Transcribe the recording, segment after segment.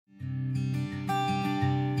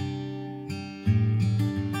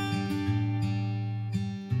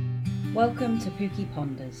Welcome to Pookie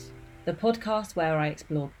Ponders, the podcast where I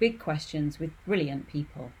explore big questions with brilliant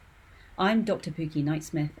people. I'm Dr. Pookie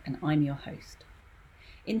Knightsmith and I'm your host.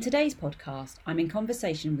 In today's podcast, I'm in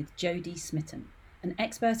conversation with Jodie Smitten, an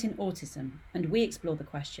expert in autism, and we explore the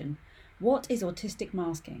question, what is autistic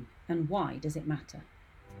masking and why does it matter?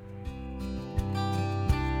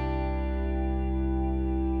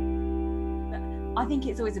 I think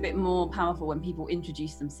it's always a bit more powerful when people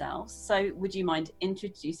introduce themselves. So would you mind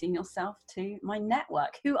introducing yourself to my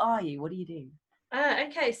network? Who are you? What do you do?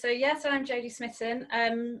 Okay, so I'm Jodie Smitten.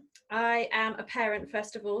 I am a parent,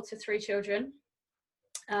 first of all, to 3 children.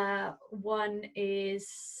 One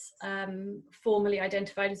is formally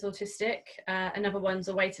identified as autistic. Another one's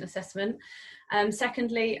awaiting assessment.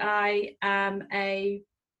 Secondly, I am a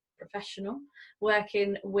professional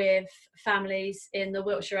working with families in the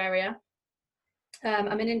Wiltshire area.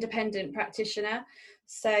 I'm an independent practitioner,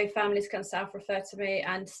 so families can self-refer to me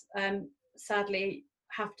and sadly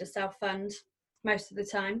have to self-fund most of the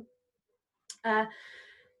time.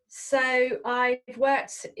 So I've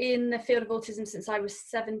worked in the field of autism since I was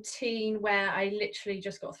 17, where I literally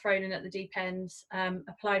just got thrown in at the deep end,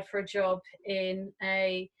 applied for a job in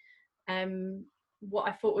a what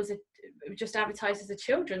I thought was just advertised as a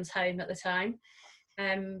children's home at the time.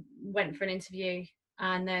 Went for an interview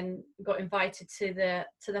and then got invited to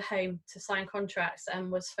the home to sign contracts,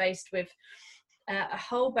 and was faced with a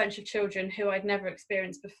whole bunch of children who I'd never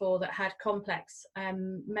experienced before that had complex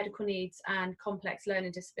medical needs and complex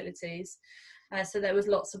learning disabilities. So there was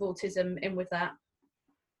lots of autism in with that.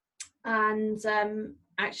 And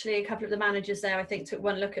actually a couple of the managers there, I think, took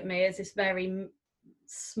one look at me as this very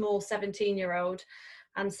small 17-year-old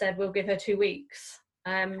and said, we'll give her 2 weeks.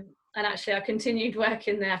 And actually I continued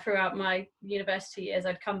working there throughout my university years.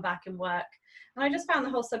 I'd come back and work. And I just found the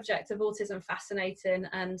whole subject of autism fascinating,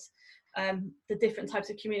 and the different types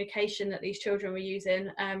of communication that these children were using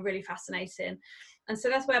really fascinating. And so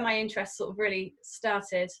that's where my interest sort of really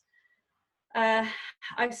started. My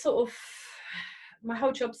whole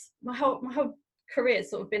career's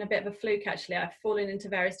sort of been a bit of a fluke, actually. I've fallen into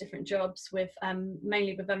various different jobs with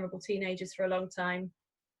mainly with vulnerable teenagers for a long time,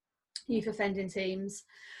 youth offending teams,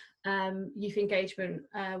 youth engagement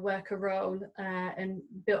worker role, and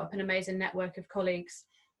built up an amazing network of colleagues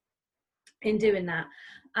in doing that.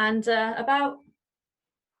 And I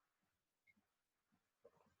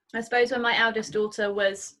suppose when my eldest daughter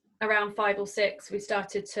was around 5 or 6, we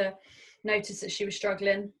started to notice that she was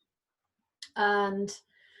struggling, and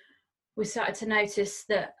we started to notice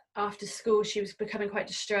that after school she was becoming quite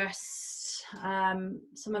distressed.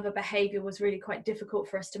 Some of her behaviour was really quite difficult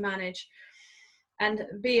for us to manage. And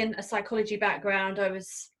being a psychology background, I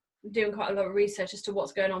was doing quite a lot of research as to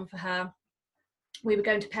what's going on for her. We were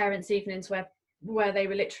going to parents' evenings where they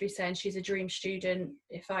were literally saying she's a dream student.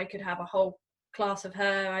 If I could have a whole class of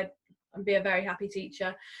her, I'd be a very happy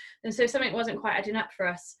teacher. And so something wasn't quite adding up for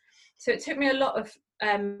us. So it took me a lot of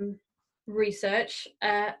research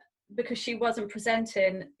because she wasn't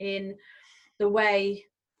presenting in the way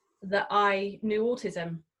that I knew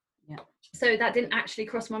autism. Yeah. So that didn't actually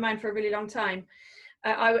cross my mind for a really long time.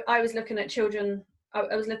 I was looking at children,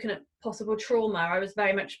 I was looking at possible trauma. I was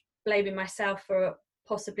very much blaming myself for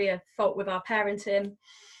possibly a fault with our parenting,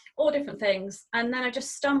 all different things. And then I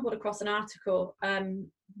just stumbled across an article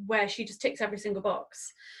where she just ticks every single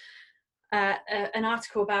box, an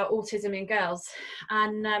article about autism in girls.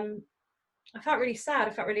 And I felt really sad,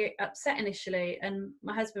 I felt really upset initially. And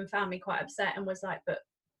my husband found me quite upset and was like, but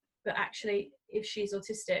actually, if she's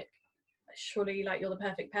autistic, surely like you're the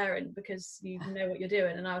perfect parent because you know what you're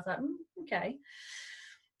doing. And I was like, okay.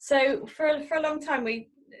 So for a long time we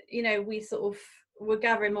sort of were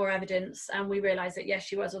gathering more evidence, and we realized that yes,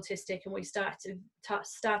 she was autistic, and we started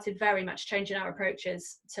very much changing our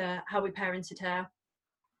approaches to how we parented her,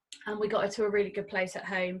 and we got her to a really good place at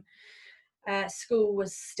home. School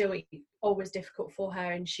was still always difficult for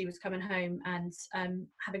her, and she was coming home and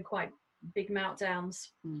having quite big meltdowns.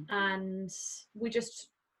 And we just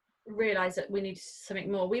realised that we needed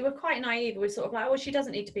something more. We were quite naive. We were sort of like, she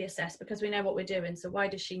doesn't need to be assessed because we know what we're doing, so why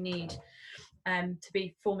does she need to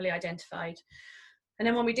be formally identified? And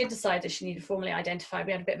then when we did decide that she needed formally identified,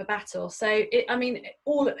 we had a bit of a battle. So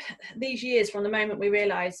all these years from the moment we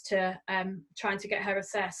realised to trying to get her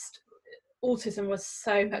assessed, autism was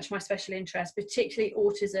so much my special interest, particularly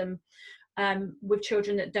autism with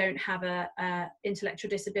children that don't have a intellectual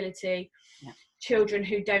disability. Yeah. Children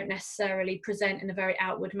who don't necessarily present in a very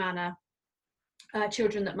outward manner,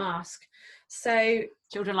 children that mask. So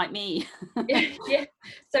children like me. yeah.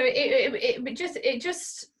 So it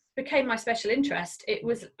just became my special interest. It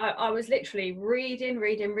was I was literally reading,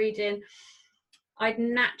 I'd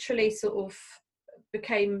naturally sort of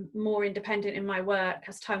became more independent in my work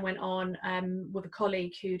as time went on, with a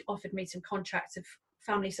colleague who'd offered me some contracts of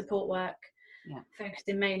family support work,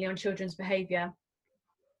 focusing mainly on children's behaviour.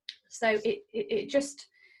 So it just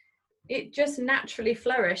naturally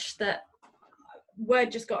flourished, that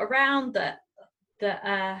word just got around that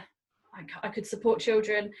I could support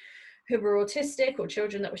children who were autistic or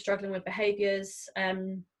children that were struggling with behaviours.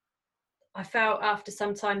 I felt after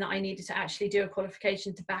some time that I needed to actually do a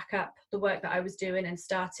qualification to back up the work that I was doing, and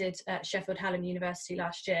started at Sheffield Hallam University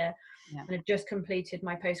last year, and have just completed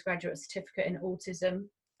my postgraduate certificate in autism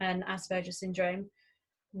and Asperger's syndrome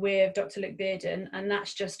with Dr. Luke Bearden. And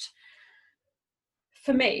that's just,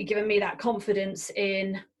 for me, given me that confidence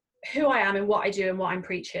in who I am and what I do and what I'm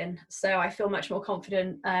preaching. So I feel much more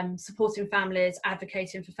confident supporting families,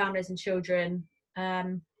 advocating for families and children.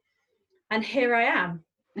 And here I am.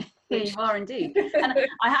 Here you are indeed. And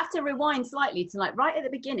I have to rewind slightly to like right at the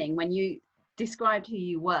beginning when you described who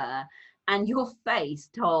you were, and your face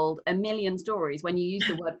told a million stories when you used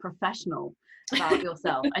the word professional about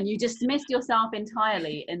yourself, and you dismissed yourself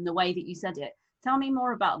entirely in the way that you said it. Tell me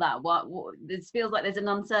more about that. What this feels like there's an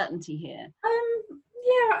uncertainty here.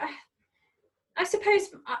 Yeah, I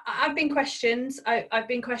suppose I've been questioned. I've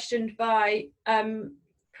been questioned by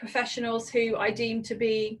professionals who I deem to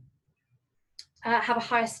be have a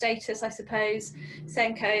higher status, I suppose,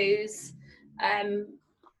 Senkos,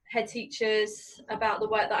 head teachers, about the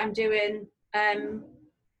work that I'm doing.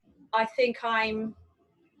 I think I'm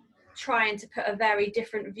trying to put a very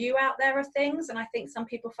different view out there of things, and I think some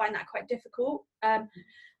people find that quite difficult.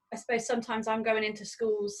 I suppose sometimes I'm going into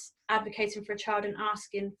schools advocating for a child and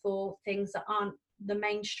asking for things that aren't the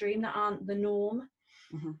mainstream, that aren't the norm,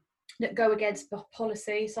 that go against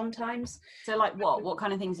policy sometimes. So like what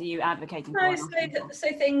kind of things are you advocating for?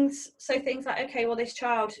 So things like, okay, well, this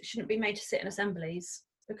child shouldn't be made to sit in assemblies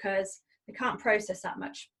because they can't process that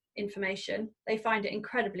much information. They find it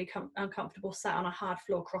incredibly uncomfortable sat on a hard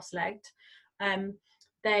floor cross-legged.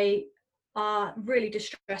 They are really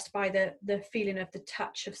distressed by the feeling of the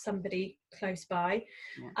touch of somebody close by.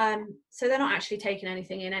 So they're not actually taking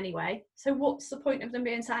anything in anyway. So what's the point of them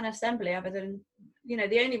being sat in an assembly other than,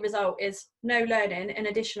 the only result is no learning and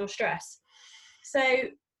additional stress. So,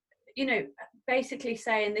 basically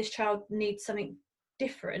saying this child needs something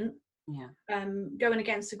different, going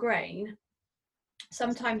against the grain,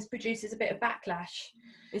 sometimes produces a bit of backlash.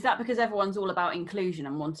 Is that because everyone's all about inclusion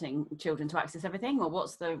and wanting children to access everything, or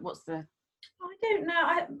what's the I don't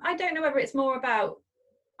know. I don't know whether it's more about,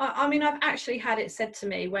 I mean, I've actually had it said to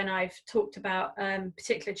me when I've talked about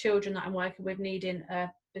particular children that I'm working with needing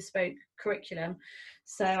a bespoke curriculum.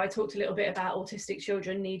 So I talked a little bit about autistic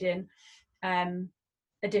children needing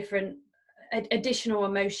a different additional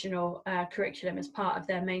emotional curriculum as part of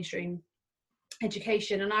their mainstream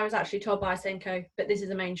education. And I was actually told by Senko, but this is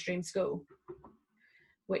a mainstream school,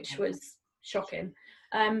 which was shocking.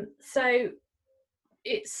 So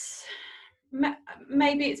it's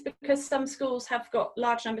maybe it's because some schools have got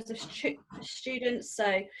large numbers of students, so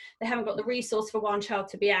they haven't got the resource for one child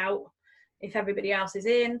to be out if everybody else is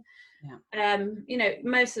in.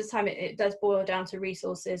 Most of the time it does boil down to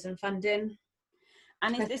resources and funding.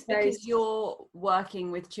 And is this because you're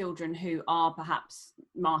working with children who are perhaps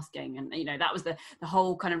masking? And, that was the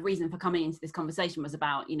whole kind of reason for coming into this conversation, was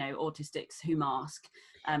about, autistics who mask.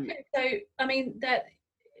 So, I mean, that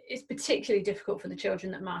it's particularly difficult for the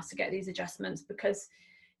children that mask to get these adjustments, because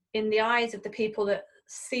in the eyes of the people that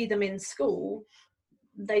see them in school,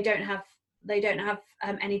 they don't have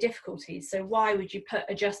any difficulties. So why would you put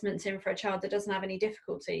adjustments in for a child that doesn't have any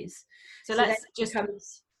difficulties? So let's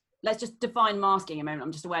just define masking a moment.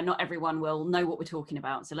 I'm just aware not everyone will know what we're talking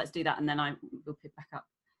about. So let's do that, and then we'll pick back up.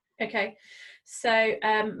 Okay. So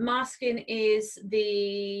masking is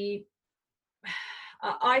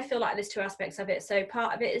I feel like there's two aspects of it. So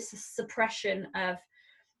part of it is the suppression of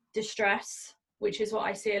distress, which is what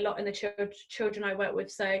I see a lot in the children I work with.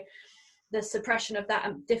 So the suppression of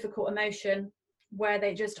that difficult emotion, where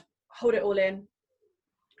they just hold it all in.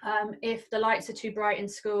 If the lights are too bright in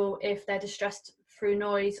school, if they're distressed through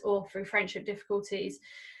noise or through friendship difficulties,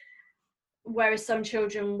 whereas some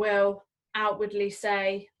children will outwardly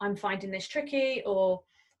say, I'm finding this tricky, or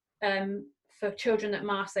for children that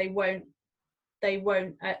mask, they won't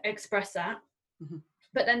express that.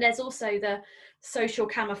 But then there's also the social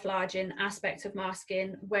camouflaging aspect of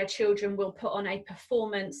masking, where children will put on a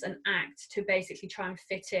performance and act to basically try and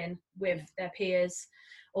fit in with their peers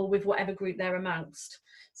or with whatever group they're amongst.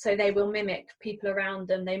 So they will mimic people around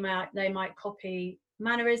them. They might copy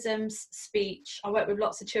mannerisms, speech. I work with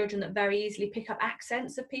lots of children that very easily pick up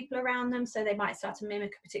accents of people around them, so they might start to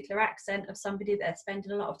mimic a particular accent of somebody that they're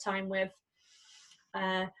spending a lot of time with.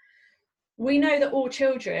 We know that all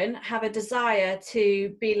children have a desire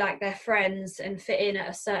to be like their friends and fit in at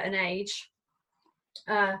a certain age.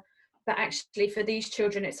 But actually for these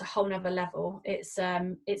children, it's a whole nother level. It's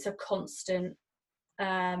a constant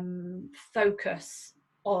focus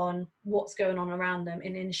on what's going on around them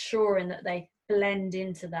and ensuring that they blend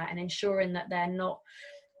into that and ensuring that they're not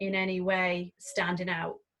in any way standing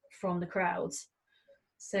out from the crowds.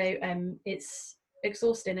 So it's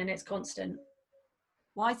exhausting and it's constant.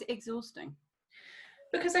 Why is it exhausting?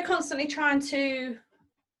 Because they're constantly trying to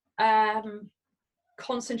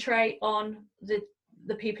concentrate on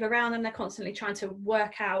the people around them. They're constantly trying to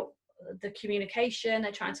work out the communication.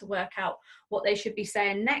 They're trying to work out what they should be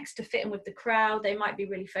saying next to fit in with the crowd. They might be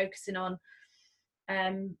really focusing on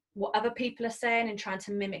what other people are saying and trying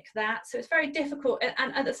to mimic that. So it's very difficult.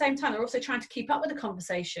 And at the same time, they're also trying to keep up with the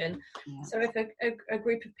conversation. Yeah. So if a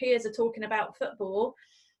group of peers are talking about football,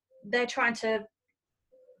 they're trying to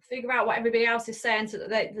figure out what everybody else is saying so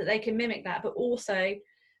that they can mimic that, but also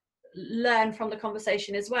learn from the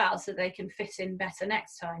conversation as well so they can fit in better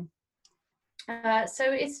next time. So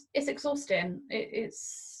it's exhausting.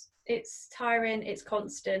 It's tiring. It's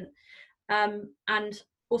constant. And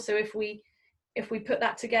also if we put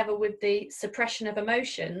that together with the suppression of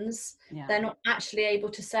emotions, they're not actually able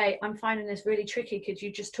to say, I'm finding this really tricky, could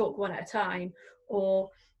you just talk one at a time? Or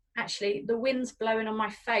actually the wind's blowing on my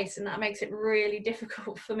face and that makes it really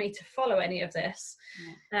difficult for me to follow any of this.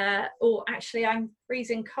 Or actually I'm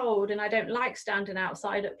freezing cold and I don't like standing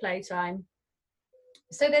outside at playtime.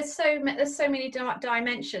 So there's so many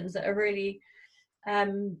dimensions that are really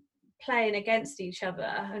playing against each other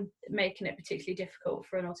and making it particularly difficult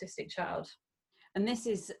for an autistic child. And this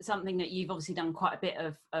is something that you've obviously done quite a bit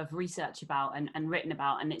of research about and written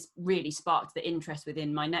about, and it's really sparked the interest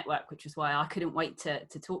within my network, which is why I couldn't wait to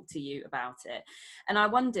talk to you about it. And I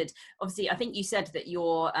wondered, obviously, I think you said that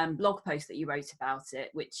your blog post that you wrote about it,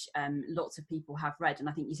 which lots of people have read, and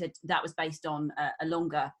I think you said that was based on a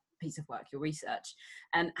longer piece of work, your research.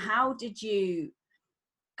 And how did you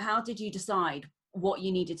decide what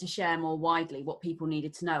you needed to share more widely, what people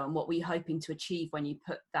needed to know, and what were you hoping to achieve when you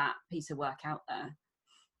put that piece of work out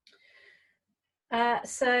there?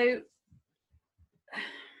 So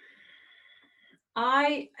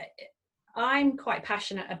I'm quite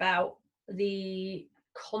passionate about the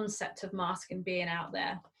concept of masking being out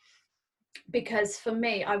there, because for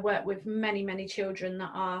me, I work with many children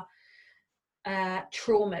that are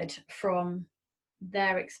traumatized from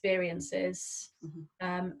their experiences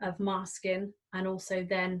of masking, and also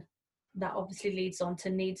then that obviously leads on to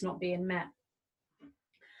needs not being met.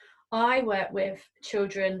 I work with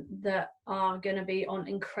children that are going to be on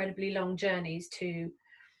incredibly long journeys to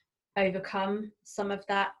overcome some of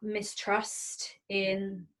that mistrust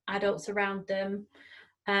in adults around them,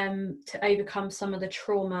 to overcome some of the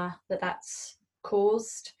trauma that's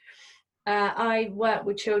caused. I work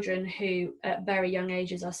with children who at very young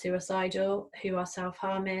ages are suicidal, who are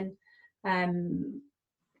self-harming.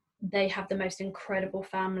 They have the most incredible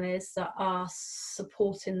families that are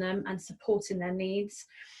supporting them and supporting their needs.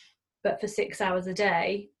 But for 6 hours a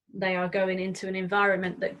day, they are going into an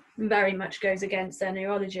environment that very much goes against their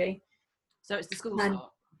neurology. So it's the school's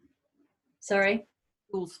fault? Sorry?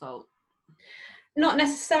 School's fault? Not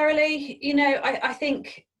necessarily. You know, I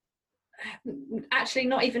think... actually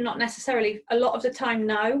not necessarily. A lot of the time,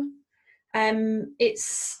 no.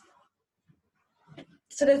 It's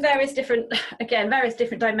so there's various different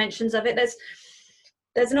dimensions of it.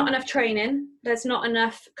 There's not enough training. There's not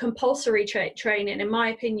enough compulsory training, in my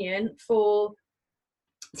opinion, for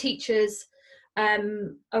teachers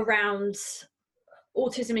around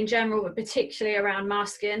autism in general, but particularly around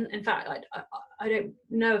masking. In fact, I don't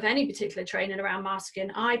know of any particular training around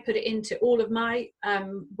masking. I put it into all of my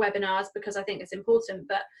webinars because I think it's important,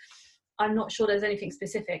 but I'm not sure there's anything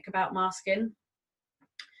specific about masking.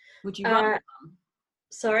 Would you run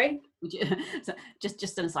Sorry? Would you, so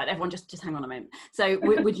just an aside, everyone just hang on a moment. So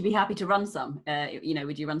would you be happy to run some,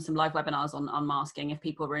 would you run some live webinars on masking if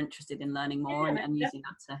people were interested in learning more and using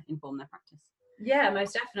that to inform their practice? Yeah,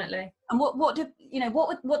 most definitely. And what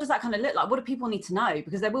does that kind of look like? What do people need to know?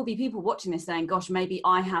 Because there will be people watching this saying, gosh, maybe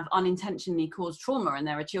I have unintentionally caused trauma, and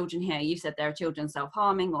there are children here, you said there are children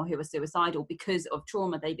self-harming or who are suicidal because of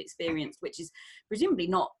trauma they've experienced, which is presumably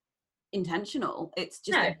not intentional. It's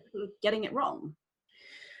just getting it wrong.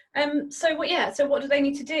 So what do they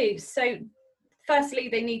need to do? So firstly,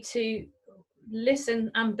 they need to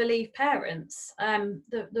listen and believe parents.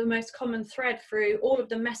 The most common thread through all of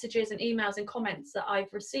the messages and emails and comments that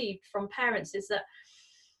I've received from parents is that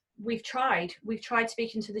we've tried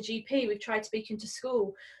speaking to the GP, we've tried speaking to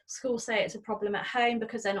school say it's a problem at home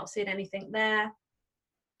because they're not seeing anything there.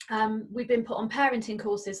 We've been put on parenting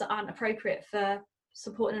courses that aren't appropriate for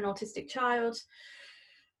supporting an autistic child.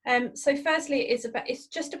 So firstly, it's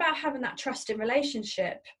just about having that trusting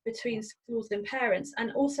relationship between schools and parents,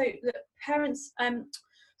 and also that parents,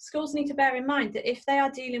 schools need to bear in mind that if they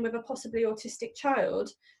are dealing with a possibly autistic child,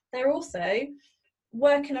 they're also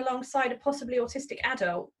working alongside a possibly autistic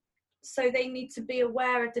adult. So they need to be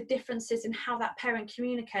aware of the differences in how that parent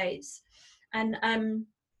communicates, and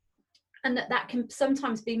that can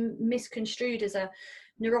sometimes be misconstrued as a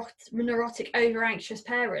neurotic, over anxious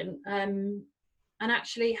parent. And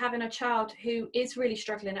actually having a child who is really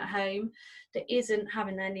struggling at home, that isn't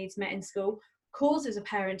having their needs met in school, causes a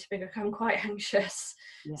parent to become quite anxious.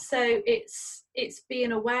 Yeah. So it's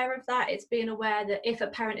being aware of that. It's being aware that if a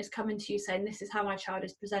parent is coming to you saying, this is how my child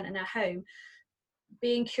is presenting at home,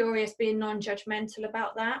 being curious, being non-judgmental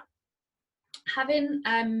about that. Having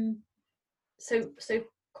so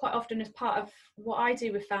quite often, as part of what I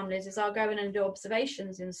do with families, is I'll go in and do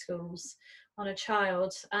observations in schools on a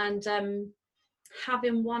child, and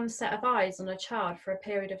having one set of eyes on a child for a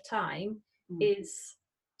period of time is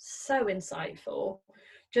so insightful.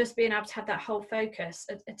 Just being able to have that whole focus.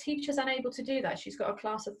 A teacher's unable to do that. She's got a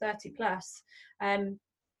class of 30 plus.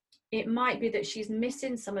 It might be that she's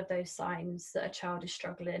missing some of those signs that a child is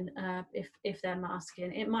struggling if they're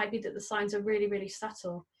masking. It might be that the signs are really, really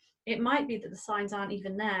subtle. It might be that the signs aren't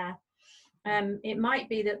even there. It might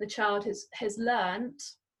be that the child has learnt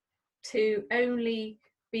to only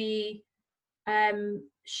be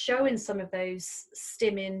showing some of those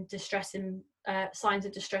stimming, distressing signs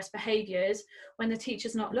of distress behaviours when the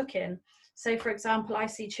teacher's not looking. So, for example, I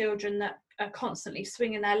see children that are constantly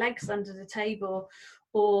swinging their legs under the table,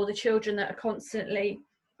 or the children that are constantly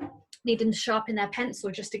needing to sharpen their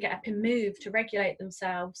pencil just to get up and move to regulate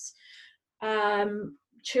themselves.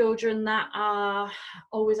 Children that are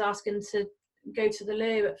always asking to go to the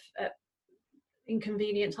loo at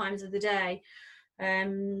inconvenient times of the day.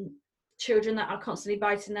 Children that are constantly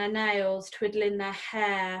biting their nails, twiddling their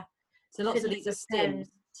hair. So lots of these are stims.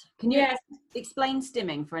 Can you explain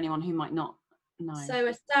stimming for anyone who might not know? So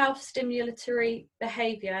a self-stimulatory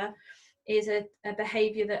behaviour is a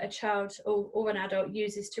behaviour that a child or an adult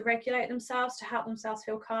uses to regulate themselves, to help themselves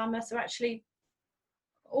feel calmer. So actually,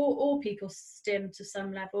 all people stim to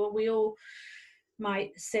some level. We all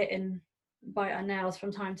might sit and bite our nails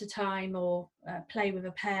from time to time, or play with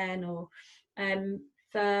a pen, or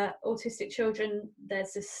for autistic children,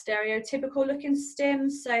 there's this stereotypical looking stim.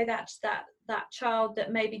 So that's that child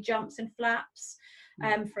that maybe jumps and flaps.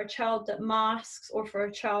 For a child that masks, or for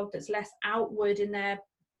a child that's less outward in their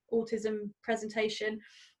autism presentation,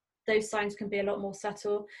 those signs can be a lot more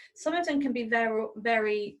subtle. Some of them can be very,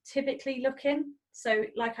 very typically looking. So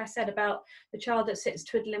like I said about the child that sits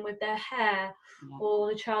twiddling with their hair, or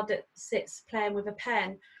the child that sits playing with a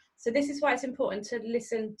pen. So this is why it's important to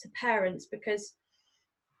listen to parents, because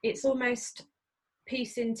it's almost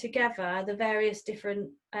piecing together the various different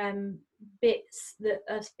bits that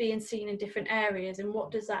are being seen in different areas, and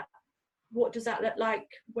what does that look like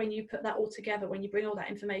when you put that all together, when you bring all that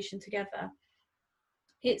information together.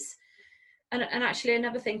 And actually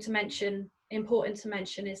another thing to mention, important to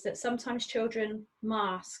mention, is that sometimes children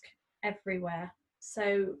mask everywhere.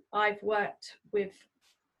 So I've worked with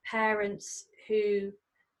parents who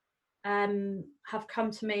have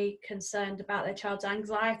come to me concerned about their child's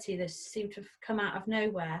anxiety that seemed to have come out of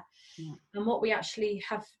nowhere. And what we actually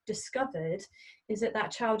have discovered is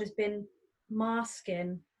that child has been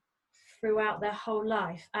masking throughout their whole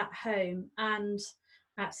life, at home and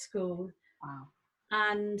at school. Wow.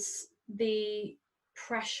 And the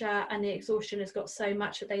pressure and the exhaustion has got so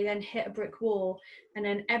much that they then hit a brick wall, and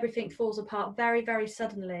then everything falls apart very, very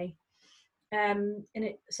suddenly. And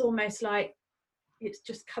it's almost like it's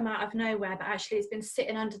just come out of nowhere, but actually it's been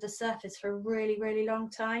sitting under the surface for a really, really long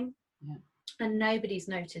time. And nobody's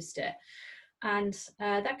noticed it. And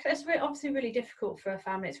that's obviously really difficult for a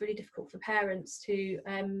family. It's really difficult for parents to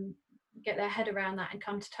get their head around that and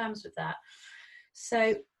come to terms with that.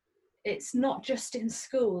 So it's not just in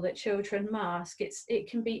school that children mask. It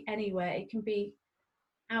can be anywhere. It can be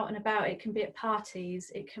out and about. It can be at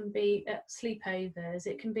parties. It can be at sleepovers.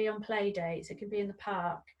 It can be on play dates. It can be in the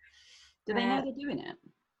park. Do they know they're doing it?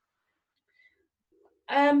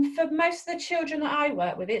 For most of the children that I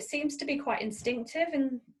work with, it seems to be quite instinctive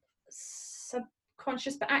and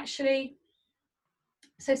subconscious, but actually,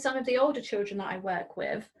 so some of the older children that I work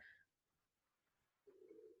with,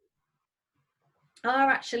 are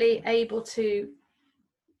actually able to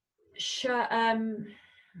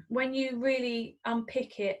when you really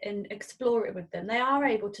unpick it and explore it with them, they are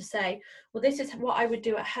able to say, well, this is what I would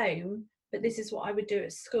do at home, but this is what I would do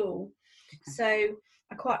at school. Okay. So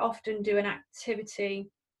I quite often do an activity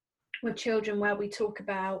with children where we talk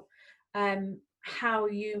about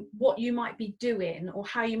what you might be doing, or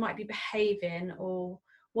how you might be behaving, or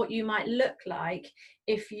what you might look like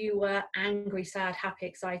if you were angry, sad, happy,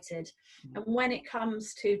 excited. And when it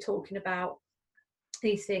comes to talking about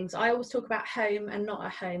these things, I always talk about home and not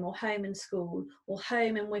at home, or home and school, or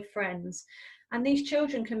home and with friends. And these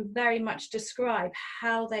children can very much describe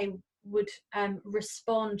how they would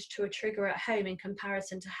respond to a trigger at home in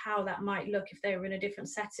comparison to how that might look if they were in a different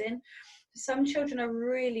setting. Some children are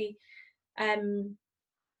really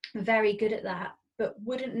very good at that, but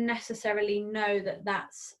wouldn't necessarily know that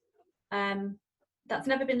that's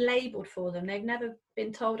never been labelled for them. They've never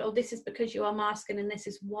been told, oh, this is because you are masculine and this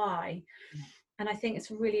is why. And I think it's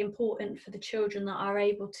really important for the children that are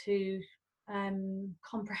able to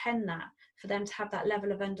comprehend that, for them to have that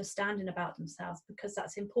level of understanding about themselves, because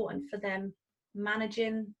that's important for them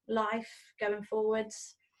managing life going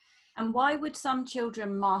forwards. And why would some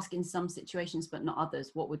children mask in some situations but not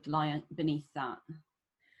others? What would lie beneath that?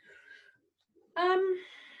 I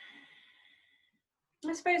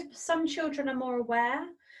suppose some children are more aware.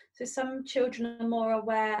 So some children are more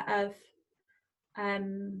aware of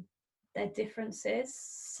their differences.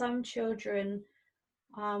 Some children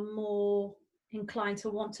are more inclined to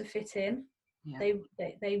want to fit in. Yeah.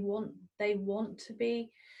 They want to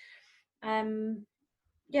be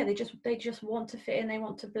they just want to fit in, they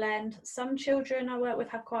want to blend. Some children I work with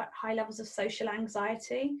have quite high levels of social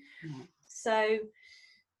anxiety. Yeah. So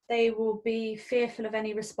they will be fearful of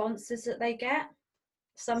any responses that they get.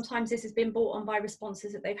 Sometimes this has been brought on by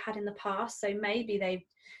responses that they've had in the past. So maybe they've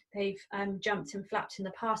jumped and flapped in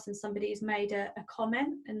the past, and somebody's made a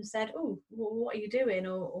comment and said, oh, well, what are you doing,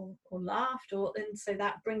 or laughed, and so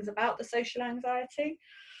that brings about the social anxiety.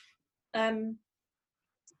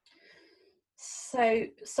 So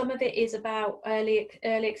some of it is about early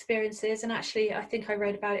experiences, and actually I think I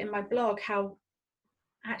wrote about it in my blog, how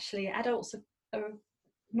actually adults are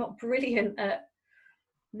not brilliant at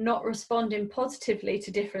not responding positively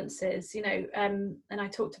to differences, and I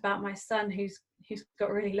talked about my son who's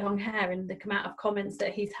got really long hair, and the amount of comments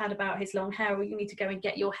that he's had about his long hair. Well, you need to go and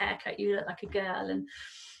get your hair cut, you look like a girl.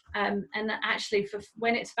 And actually, for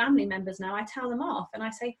when it's family members now, I tell them off and I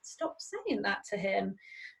say, stop saying that to him.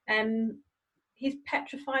 He's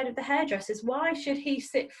petrified of the hairdressers. Why should he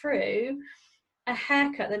sit through a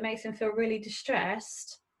haircut that makes him feel really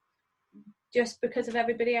distressed just because of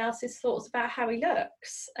everybody else's thoughts about how he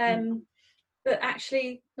looks? But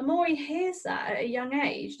actually, the more he hears that at a young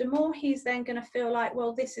age, the more he's then going to feel like,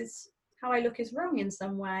 well, this is how I look is wrong in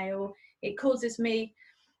some way, or it causes me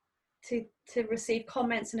to receive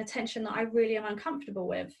comments and attention that I really am uncomfortable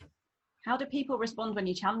with. How do people respond when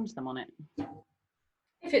you challenge them on it?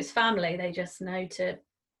 If it's family, they just know to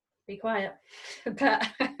be quiet. But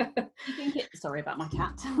do you think sorry about my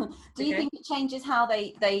cat. Do you think it changes how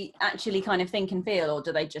they actually kind of think and feel, or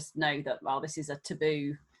do they just know that, well, this is a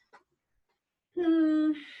taboo?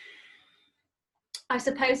 I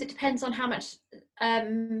suppose it depends on how much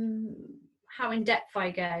how in depth I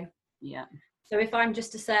go. Yeah. So if I'm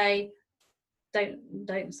just to say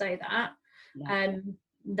don't say that,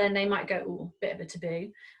 then they might go, oh, bit of a taboo.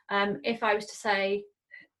 If I was to say,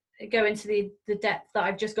 go into the depth that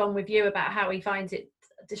I've just gone with you about how he finds it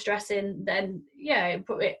distressing, then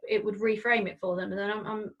it would reframe it for them. And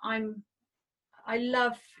then I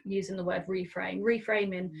love using the word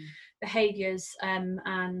reframing behaviours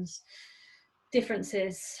and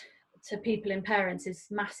differences to people and parents is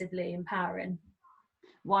massively empowering.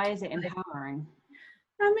 Why is it empowering?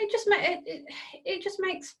 It just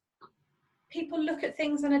makes people look at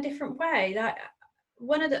things in a different way. Like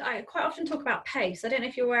I quite often talk about PACE. I don't know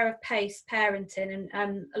if you're aware of PACE parenting,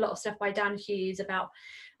 and a lot of stuff by Dan Hughes about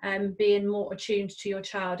being more attuned to your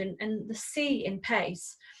child, and the C in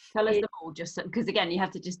PACE. Tell us them all, just because again you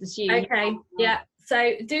have to just assume. Okay, yeah.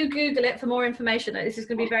 So do Google it for more information. This is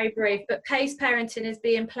going to be very brief, but PACE parenting is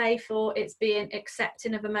being playful, it's being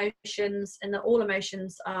accepting of emotions, and that all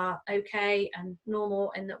emotions are okay and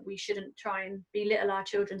normal, and that we shouldn't try and belittle our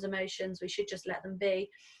children's emotions. We should just let them be.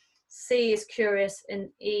 C is curious, and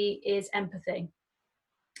E is empathy.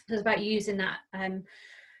 So it's about using that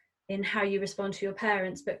in how you respond to your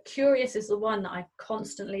parents. But curious is the one that I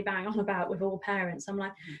constantly bang on about with all parents. I'm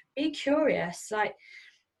like, be curious. Like,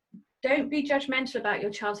 don't be judgmental about your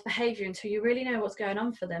child's behaviour until you really know what's going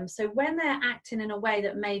on for them. So when they're acting in a way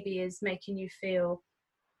that maybe is making you feel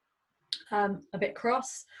a bit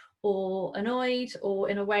cross or annoyed, or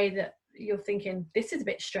in a way that you're thinking, this is a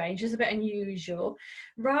bit strange, this is a bit unusual,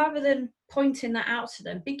 rather than pointing that out to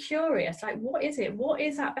them, be curious, like, what is it? What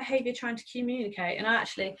is that behaviour trying to communicate? And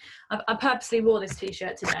I purposely wore this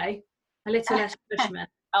t-shirt today, a little less Bushman.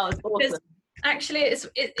 Oh, it's awesome. Because actually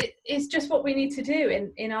it's just what we need to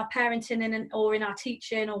do in our parenting or in our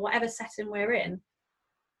teaching or whatever setting we're in.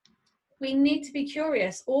 We need to be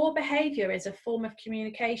curious. All behaviour is a form of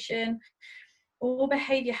communication. All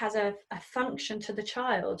behaviour has a function to the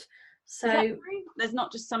child. So there's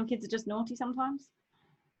not just some kids are just naughty sometimes?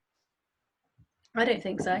 I don't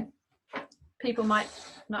think so. People might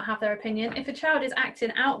not have their opinion. If a child is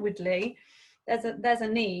acting outwardly, there's a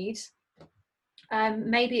need.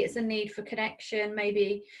 Maybe it's a need for connection,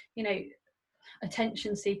 maybe,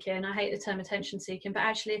 attention seeking. I hate the term attention seeking, but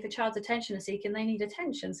actually if a child's attention is seeking, they need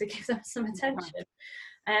attention, so give them some attention.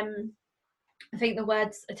 I think the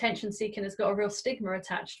words attention seeking has got a real stigma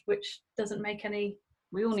attached, which doesn't make any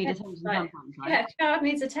We all need attention sometimes, right? Yeah, a child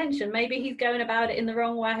needs attention. Maybe he's going about it in the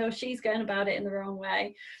wrong way, or she's going about it in the wrong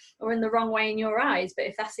way, or in the wrong way in your eyes, but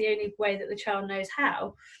if that's the only way that the child knows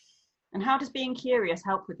how. And how does being curious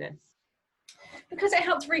help with this? Because it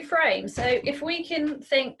helps reframe. So if we can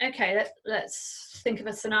think, okay, let's think of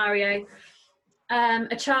a scenario.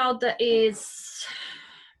 A child that is,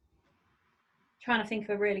 trying to think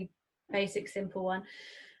of a really basic, simple one.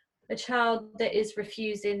 A child that is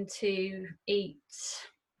refusing to eat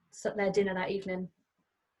their dinner that evening.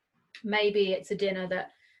 Maybe it's a dinner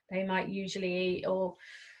that they might usually eat, or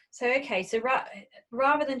so. Okay, so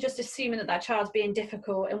rather than just assuming that child's being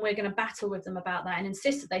difficult and we're going to battle with them about that and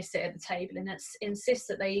insist that they sit at the table and insist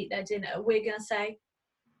that they eat their dinner, we're going to say,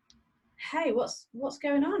 hey, what's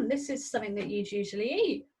going on? This is something that you'd usually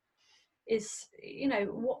eat. Is,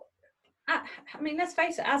 what? I mean, let's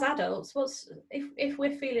face it, as adults, if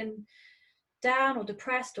we're feeling down or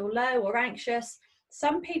depressed or low or anxious,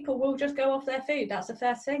 some people will just go off their food. That's the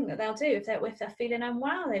first thing that they'll do. If they're feeling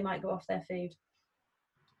unwell, they might go off their food.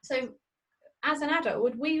 So as an adult,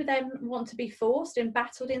 would we then want to be forced and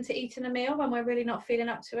battled into eating a meal when we're really not feeling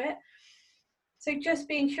up to it? So just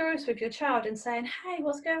being curious with your child and saying, hey,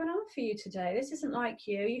 what's going on for you today? This isn't like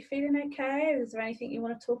you. Are you feeling okay? Is there anything you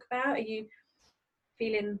want to talk about? Are you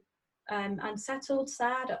feeling unsettled,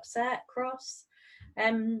 sad, upset, cross?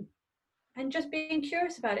 And just being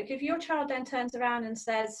curious about it. If your child then turns around and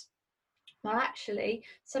says, well, actually,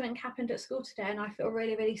 something happened at school today and I feel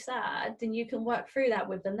really, really sad, then you can work through that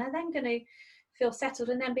with them. They're then going to feel settled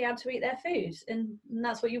and then be able to eat their food. And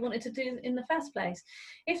that's what you wanted to do in the first place.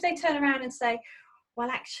 If they turn around and say, well,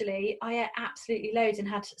 actually, I ate absolutely loads and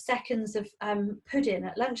had seconds of pudding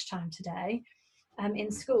at lunchtime today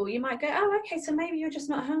in school, you might go, oh, okay, so maybe you're just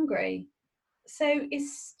not hungry. So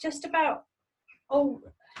it's just about,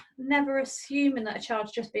 never assuming that a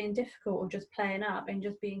child's just being difficult or just playing up, and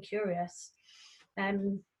just being curious.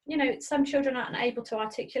 Some children aren't able to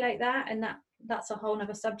articulate that, and that's a whole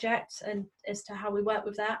nother subject, and as to how we work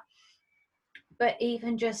with that. But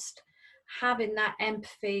even just having that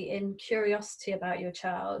empathy and curiosity about your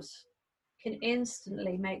child can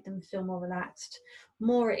instantly make them feel more relaxed,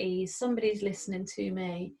 more at ease. Somebody's listening to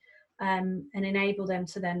me, and enable them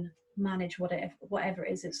to then manage whatever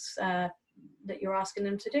it is that you're asking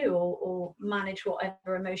them to do, or manage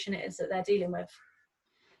whatever emotion it is that they're dealing with.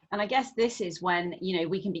 And I guess this is when,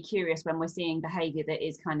 we can be curious when we're seeing behaviour that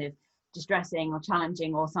is kind of distressing or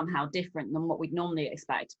challenging or somehow different than what we'd normally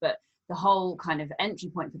expect. But the whole kind of entry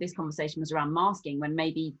point for this conversation was around masking, when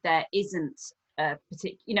maybe there isn't a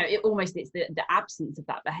particular, it's the absence of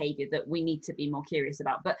that behaviour that we need to be more curious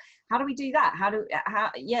about. But how do we do that?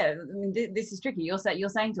 This is tricky. You're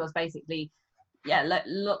saying to us basically,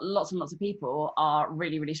 lots and lots of people are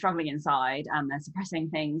really, really struggling inside, and they're suppressing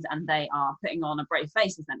things, and they are putting on a brave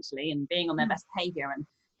face essentially and being on their best behaviour and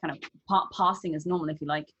kind of passing as normal, if you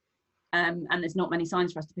like. And there's not many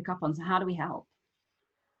signs for us to pick up on. So how do we help?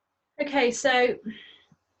 Okay, so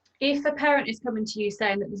if a parent is coming to you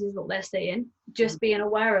saying that this is what they're seeing, just being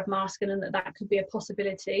aware of masking and that could be a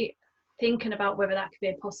possibility, thinking about whether that could be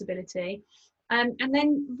a possibility, and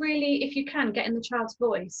then really, if you can, get in the child's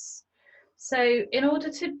voice. So in order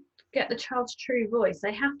to get the child's true voice,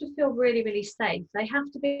 they have to feel really, really safe. They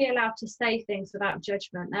have to be allowed to say things without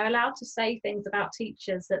judgment. They're allowed to say things about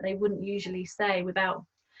teachers that they wouldn't usually say without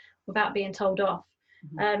being told off.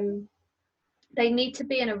 Mm-hmm. They need to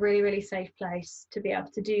be in a really, really safe place to be able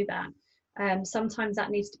to do that. Sometimes that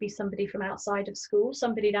needs to be somebody from outside of school,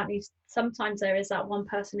 sometimes there is that one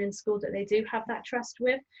person in school that they do have that trust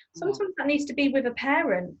with. Sometimes that needs to be with a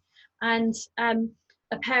parent, and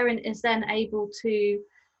a parent is then able to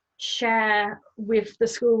share with the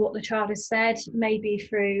school what the child has said, maybe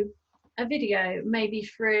through a video, maybe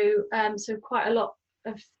through so quite a lot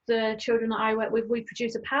of the children that I work with, we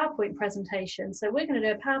produce a PowerPoint presentation. So we're going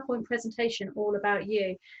to do a PowerPoint presentation all about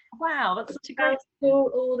you. Wow, that's such a Tell great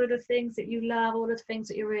school all of the things that you love, all of the things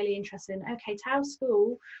that you're really interested in. Okay, tell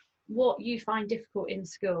school what you find difficult in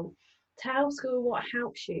school. Tell school what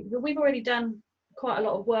helps you. But we've already done quite a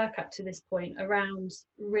lot of work up to this point around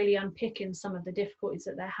really unpicking some of the difficulties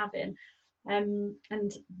that they're having.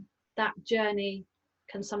 And that journey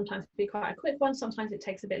can sometimes be quite a quick one, sometimes it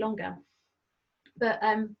takes a bit longer. But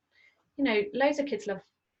you know, loads of kids love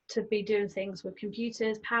to be doing things with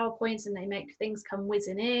computers, PowerPoints, and they make things come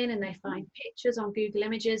whizzing in, and they find pictures on Google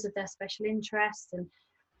Images of their special interests, and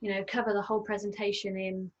you know, cover the whole presentation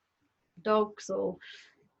in dogs or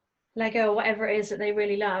Lego or whatever it is that they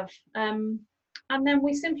really love. And then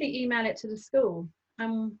we simply email it to the school,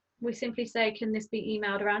 and we simply say, can this be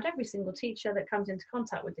emailed around every single teacher that comes into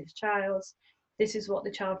contact with this child? This is what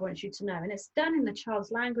the child wants you to know. And it's done in the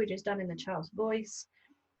child's language, it's done in the child's voice,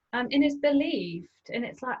 and it's believed. And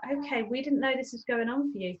it's like, okay, we didn't know this was going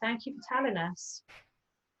on for you. Thank you for telling us.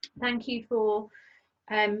 Thank you for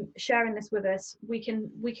sharing this with us. We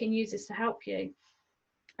can use this to help you.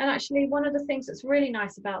 And actually, one of the things that's really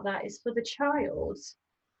nice about that is for the child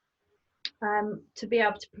to be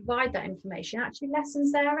able to provide that information actually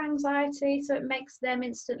lessens their anxiety, so it makes them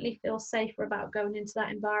instantly feel safer about going into that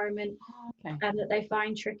environment that they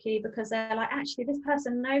find tricky, because they're like, actually this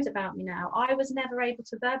person knows about me now. I was never able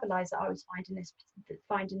to verbalize that I was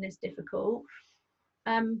finding this difficult,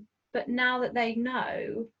 but now that they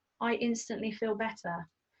know, I instantly feel better.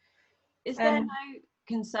 Is there no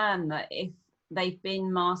concern that if they've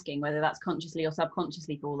been masking, whether that's consciously or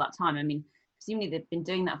subconsciously, for all that time, I mean, presumably they've been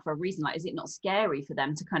doing that for a reason, like, is it not scary for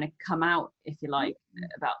them to kind of come out, if you like,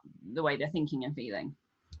 about the way they're thinking and feeling?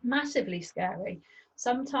 Massively scary.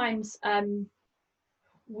 Sometimes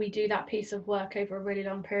we do that piece of work over a really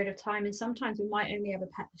long period of time, and sometimes we might only ever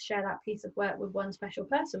share that piece of work with one special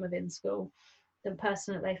person within school, the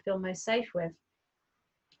person that they feel most safe with.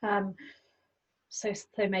 So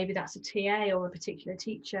maybe that's a TA or a particular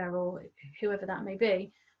teacher or whoever that may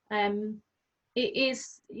be. It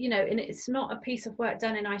is, you know, and it's not a piece of work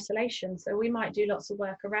done in isolation. So we might do lots of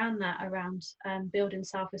work around that, around building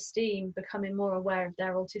self-esteem, becoming more aware of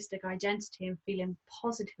their autistic identity and feeling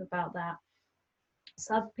positive about that.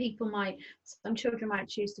 Some children might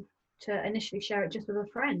choose to initially share it just with a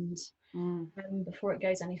friend before it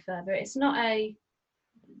goes any further.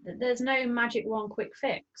 There's no magic one quick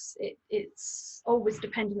fix. It's always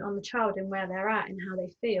dependent on the child and where they're at and how they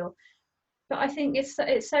feel. But I think it's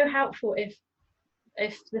so helpful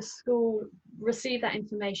if the school receive that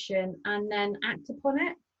information and then act upon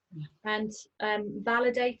it and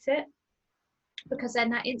validate it, because then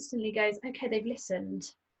that instantly goes, okay, they've listened,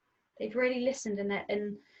 they've really listened,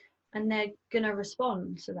 and they're going to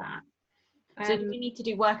respond to that. So do we need to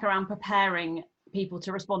do work around preparing people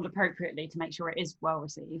to respond appropriately to make sure it is well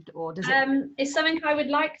received, or does it? It's something I would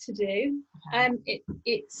like to do. Okay.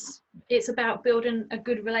 It's about building a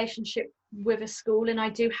good relationship with a school, and I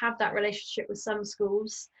do have that relationship with some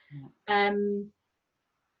schools.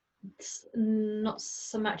 Not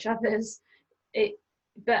so much others.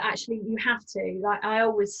 But actually you have to. Like, I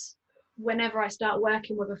always, whenever I start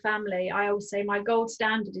working with a family, I always say my gold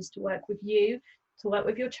standard is to work with you, to work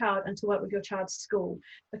with your child, and to work with your child's school,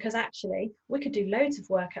 because actually we could do loads of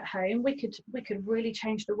work at home. We could really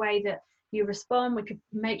change the way that you respond. We could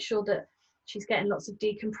make sure that she's getting lots of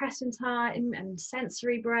decompressing time and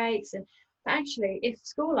sensory breaks. But actually, if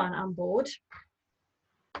school aren't on board,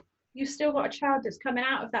 you've still got a child that's coming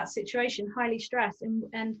out of that situation highly stressed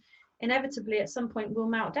and inevitably at some point will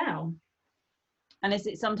melt down. And is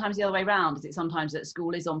it sometimes the other way around? Is it sometimes that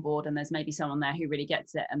school is on board and there's maybe someone there who really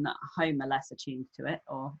gets it, and that home are less attuned to it?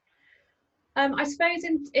 Or I suppose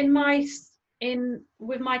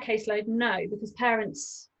with my caseload, no, because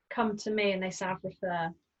parents come to me and they self-refer.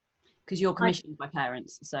 Because you're commissioned by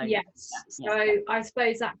parents, so yes. So I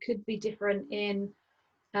suppose that could be different in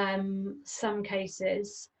some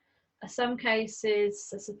cases. Some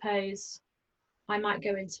cases, I suppose, I might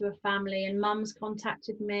go into a family and mum's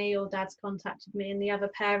contacted me or dad's contacted me and the other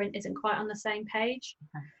parent isn't quite on the same page.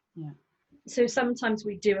 Okay. Yeah. So sometimes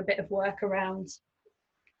we do a bit of work around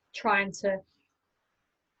trying to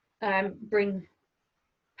bring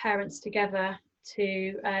parents together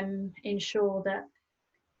to ensure that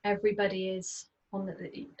everybody is on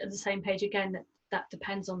the same page. Again, that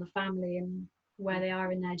depends on the family and where they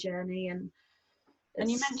are in their journey. And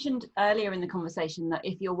you mentioned earlier in the conversation that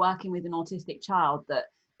if you're working with an autistic child, that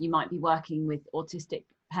you might be working with autistic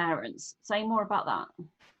parents. Say more about that.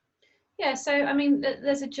 Yeah, so I mean,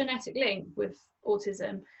 there's a genetic link with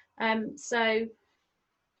autism. So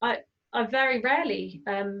I very rarely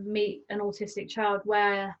meet an autistic child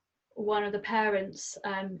where one of the parents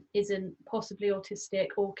isn't possibly autistic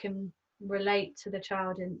or can relate to their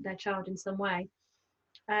child in some way.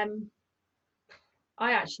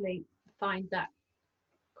 I actually find that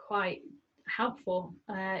quite helpful.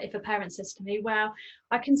 If a parent says to me, well,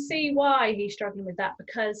 I can see why he's struggling with that,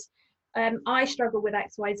 because I struggle with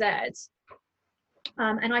XYZ.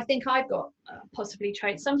 And I think I've got possibly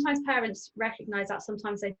traits. Sometimes parents recognise that,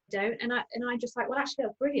 sometimes they don't. And I'm just like, well, actually,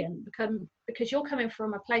 that's brilliant, because you're coming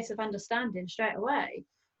from a place of understanding straight away.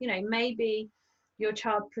 You know, maybe your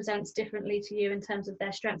child presents differently to you in terms of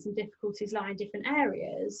their strengths and difficulties lie in different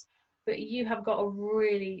areas, but you have got a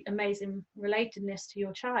really amazing relatedness to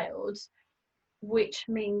your child, which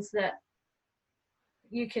means that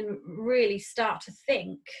you can really start to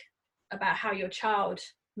think about how your child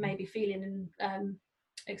may be feeling and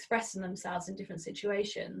expressing themselves in different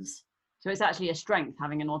situations. So it's actually a strength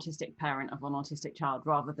having an autistic parent of an autistic child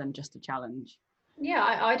rather than just a challenge. Yeah,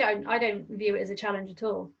 I don't view it as a challenge at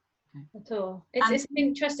all. Okay. At all. It's an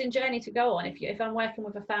interesting journey to go on if I'm working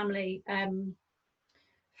with a family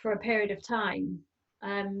for a period of time,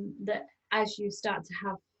 that as you start to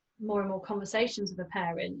have more and more conversations with a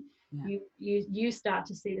parent, you start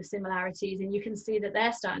to see the similarities, and you can see that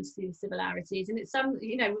they're starting to see the similarities. And it's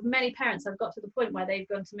with many parents, I've got to the point where they've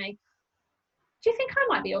gone to me, do you think I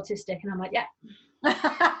might be autistic? And I'm like, yeah.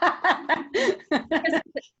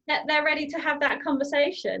 They're ready to have that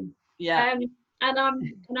conversation. Yeah. And I'm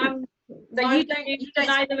so you don't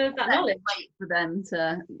deny them of that knowledge. Wait for them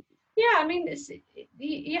to. Yeah, I mean,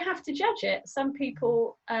 you have to judge it. Some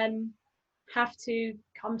people have to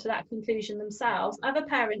come to that conclusion themselves. Other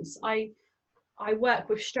parents I work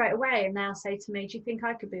with straight away, and they'll say to me, do you think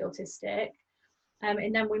I could be autistic?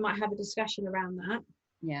 And then we might have a discussion around that.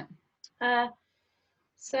 Yeah. I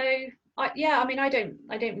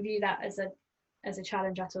don't view that as a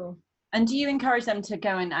challenge at all. And do you encourage them to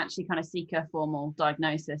go and actually kind of seek a formal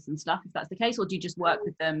diagnosis and stuff, if that's the case, or do you just work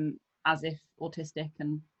with them as if autistic?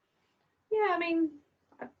 And yeah, I mean,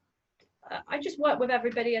 I just work with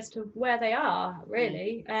everybody as to where they are,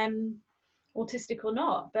 really, autistic or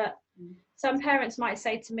not. But some parents might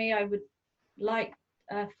say to me, I would like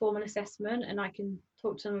a formal assessment, and I can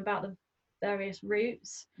talk to them about the various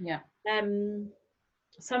routes. Yeah.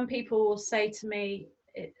 Some people will say to me,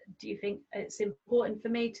 do you think it's important for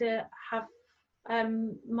me to have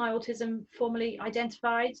my autism formally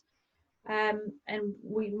identified? And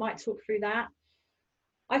we might talk through that.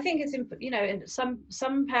 I think it's, and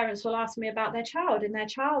some parents will ask me about their child and their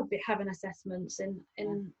child having assessments,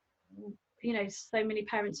 and so many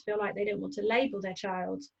parents feel like they don't want to label their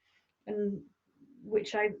child, and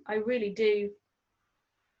which I really do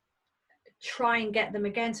try and get them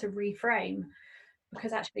again to reframe,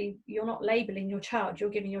 because actually you're not labeling your child, you're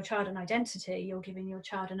giving your child an identity, you're giving your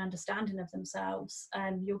child an understanding of themselves,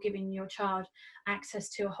 and you're giving your child access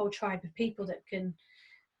to a whole tribe of people that can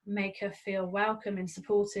make her feel welcome and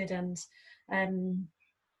supported and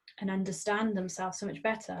understand themselves so much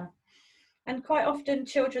better. And quite often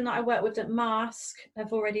children that I work with at Mask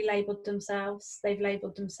have already labelled themselves. They've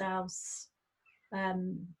labelled themselves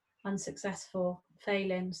unsuccessful,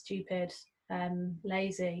 failing, stupid,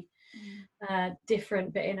 lazy,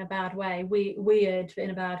 different but in a bad way, weird but in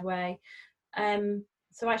a bad way.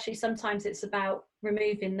 So actually sometimes it's about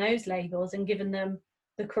removing those labels and giving them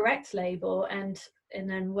the correct label, and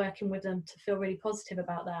then working with them to feel really positive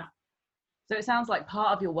about that. So it sounds like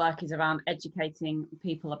part of your work is around educating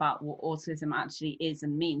people about what autism actually is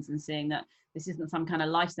and means, and seeing that this isn't some kind of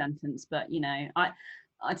life sentence, but I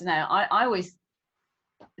don't know, I always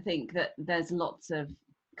think that there's lots of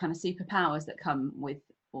kind of superpowers that come with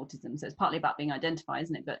autism. So it's partly about being identified,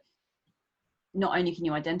 isn't it? But not only can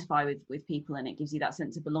you identify with people, and it gives you that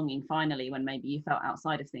sense of belonging finally when maybe you felt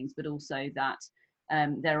outside of things, but also that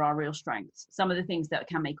there are real strengths. Some of the things that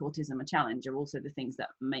can make autism a challenge are also the things that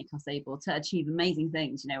make us able to achieve amazing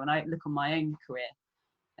things. When I look on my own career,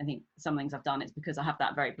 I think some things I've done, it's because I have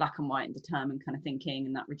that very black and white and determined kind of thinking,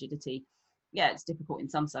 and that rigidity. Yeah, it's difficult in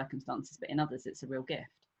some circumstances, but in others it's a real gift.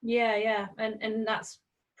 Yeah. And that's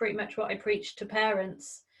pretty much what I preach to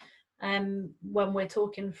parents when we're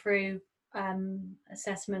talking through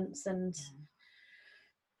assessments. And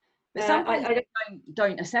but some people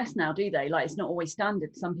don't assess now, do they? Like, it's not always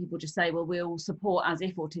standard. Some people just say, well, we'll support as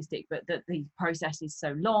if autistic, but that the process is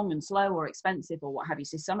so long and slow or expensive or what have you.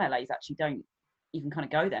 So some LAs actually don't even kind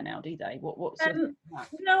of go there now, do they? What's your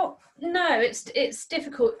no, it's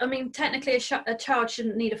difficult. I mean, technically a child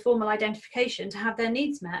shouldn't need a formal identification to have their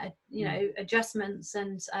needs met. You know, adjustments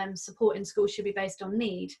and support in school should be based on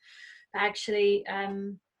need. But actually,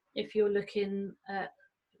 if you're looking at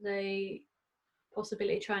the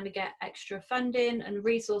possibility of trying to get extra funding and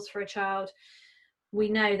resource for a child, we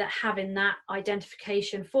know that having that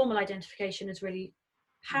identification, formal identification, is really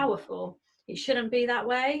powerful. It shouldn't be that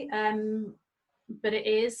way, but it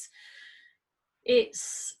is.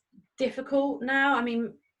 It's difficult now. I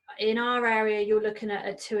mean, in our area, you're looking at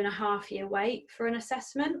a 2.5 year wait for an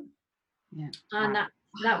assessment, and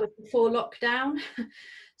that was before lockdown.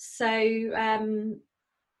 So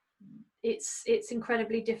it's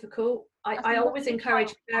incredibly difficult. I always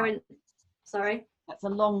encourage parents. Sorry. That's a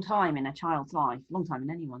long time in a child's life, long time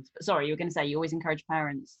in anyone's. But sorry, you were going to say you always encourage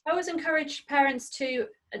parents. I always encourage parents to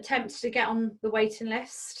attempt to get on the waiting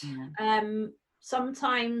list.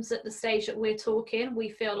 Sometimes at the stage that we're talking, we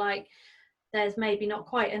feel like there's maybe not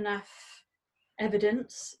quite enough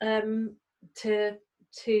evidence to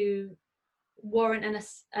warrant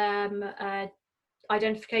an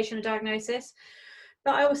identification or diagnosis.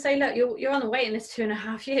 But I always say, look, you're on the waiting list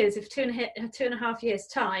 2.5 years. If 2.5 years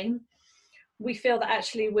time, we feel that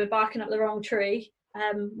actually we're barking up the wrong tree,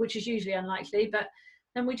 which is usually unlikely, but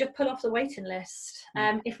then we just pull off the waiting list.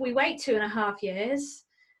 If we wait 2.5 years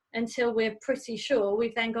until we're pretty sure,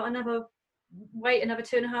 we've then got another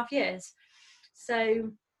 2.5 years.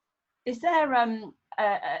 So is there let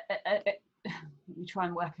me try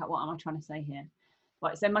and work out what am I trying to say here.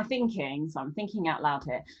 Right, so I'm thinking out loud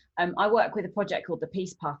here. I work with a project called the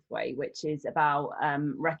Peace Pathway, which is about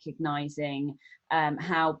recognising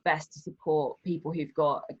how best to support people who've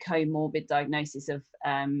got a comorbid diagnosis of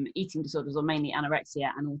eating disorders, or mainly anorexia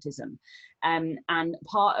and autism. And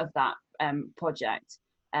part of that project,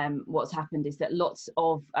 what's happened is that lots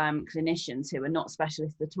of clinicians who are not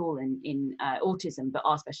specialists at all in autism but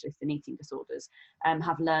are specialists in eating disorders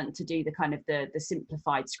have learned to do the kind of the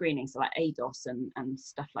simplified screening, so like ADOS and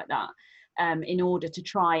stuff like that, in order to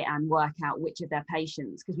try and work out which of their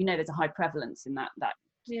patients, because we know there's a high prevalence in that but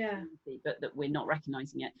that we're not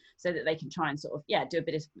recognizing it, so that they can try and sort of do a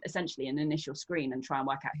bit of essentially an initial screen and try and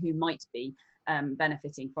work out who might be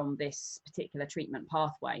benefiting from this particular treatment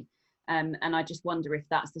pathway. And I just wonder if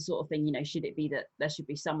that's the sort of thing, should it be that there should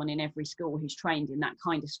be someone in every school who's trained in that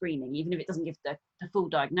kind of screening, even if it doesn't give the full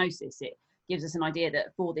diagnosis, it gives us an idea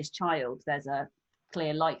that for this child there's a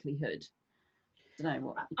clear likelihood. I don't know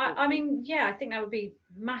what. I mean, I think that would be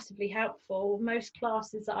massively helpful. Most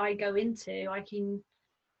classes that I go into, I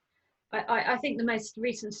think the most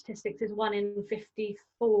recent statistics is 1 in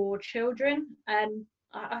 54 children.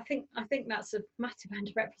 I think that's a massive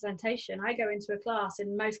underrepresentation. I go into a class,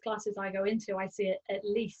 in most classes I go into, I see at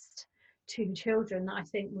least 2 children that I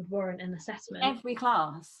think would warrant an assessment. Every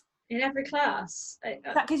class? In every class. Is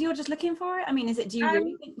that because you're just looking for it? I mean, is it? Do you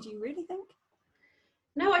really think?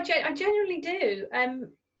 No, I genuinely do.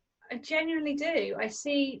 I genuinely do. I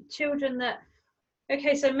see children that.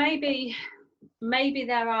 Okay, so maybe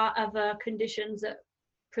there are other conditions that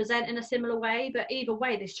present in a similar way, but either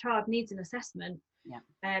way, this child needs an assessment.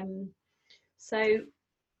 So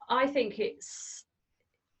I think it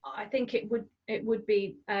would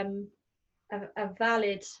be a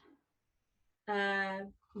valid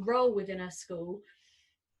role within a school,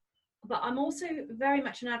 but I'm also very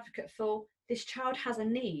much an advocate for this child has a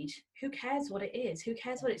need. Who cares what it is? Who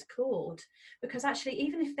cares what it's called? Because actually,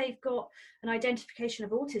 even if they've got an identification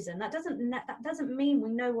of autism, that doesn't mean we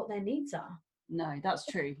know what their needs are. No, that's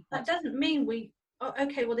true. That doesn't mean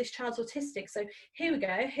okay, well, this child's autistic, so here we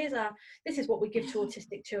go. This is what we give to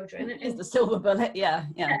autistic children. It's the silver bullet. Yeah.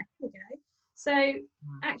 Here we go. So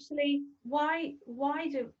actually, why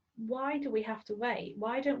do we have to wait?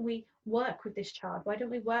 Why don't we work with this child? Why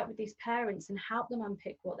don't we work with these parents and help them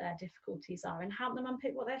unpick what their difficulties are and help them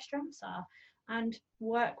unpick what their strengths are and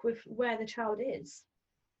work with where the child is?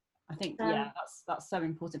 I think that's so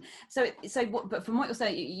important. But from what you're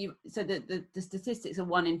saying, the statistics are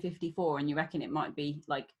 1 in 54, and you reckon it might be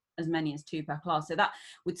like as many as 2 per class. So that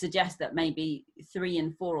would suggest that maybe 3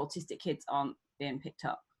 and 4 autistic kids aren't being picked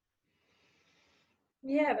up.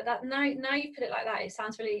 Yeah, but that now you put it like that, it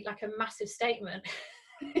sounds really like a massive statement.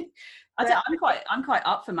 I'm quite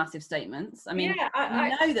up for massive statements. I mean,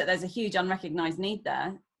 I know that there's a huge unrecognised need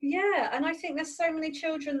there. Yeah, and I think there's so many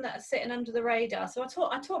children that are sitting under the radar. So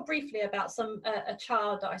I talked briefly about a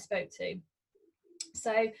child that I spoke to.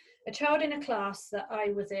 So a child in a class that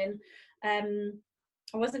I was in, I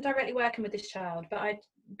wasn't directly working with this child, but I'd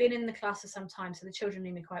been in the class for some time, so the children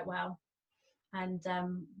knew me quite well and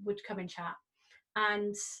would come and chat.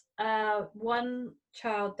 And one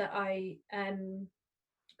child that I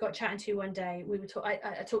got chatting to one day,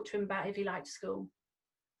 I talked to him about if he liked school.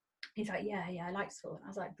 He's like, yeah, I like school. And I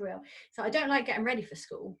was like, brill. So I don't like getting ready for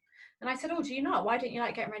school. And I said, oh, do you not? Why don't you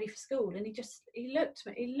like getting ready for school? And he looked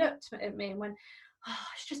at me and went, oh,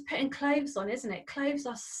 it's just putting clothes on, isn't it? Clothes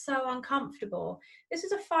are so uncomfortable. This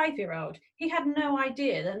is a 5-year-old. He had no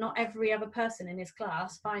idea that not every other person in his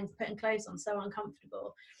class finds putting clothes on so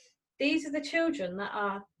uncomfortable. These are the children that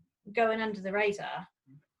are going under the radar,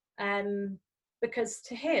 because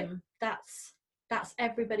to him, that's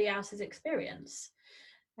everybody else's experience.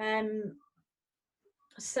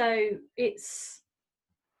 So it's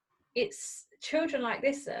children like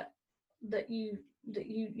this that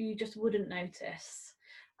you just wouldn't notice.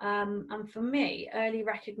 And for me, early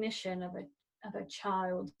recognition of a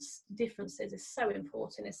child's differences is so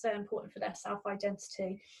important. It's so important for their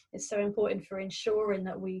self-identity. It's so important for ensuring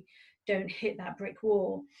that we don't hit that brick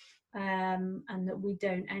wall, and that we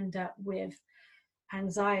don't end up with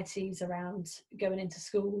anxieties around going into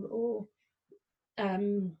school or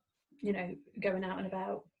going out and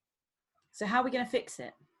about. So how are we going to fix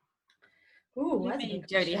it? Oh,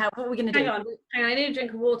 Jodie, what are we going to do? Hang on, I need a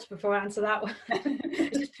drink of water before I answer that one.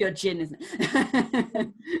 It's just pure gin, isn't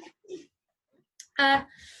it?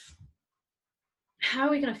 How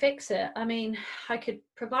are we going to fix it? I mean, I could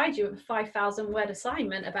provide you with a 5,000 word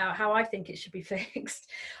assignment about how I think it should be fixed.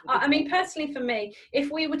 I mean, personally for me,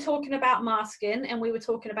 if we were talking about masking and we were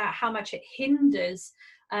talking about how much it hinders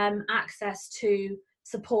access to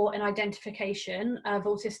support and identification of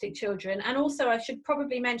autistic children, and also I should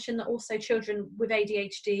probably mention that also children with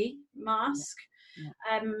ADHD mask.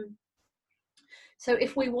 Yeah. So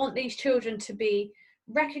if we want these children to be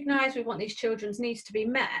recognised, we want these children's needs to be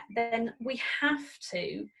met, then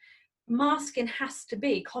masking has to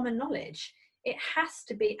be common knowledge. It has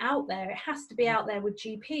to be out there. It has to be out there with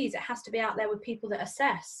GPs. It has to be out there with people that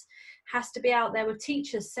assess. It has to be out there with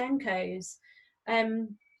teachers, SENCOs.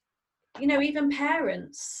 Even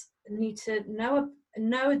parents need to know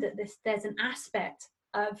that there's an aspect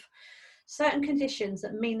of certain conditions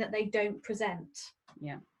that mean that they don't present.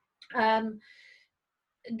 Yeah. And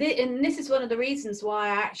this is one of the reasons why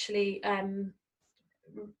I actually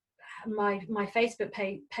my Facebook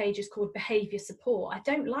page is called Behaviour Support. I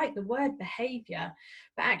don't like the word behaviour,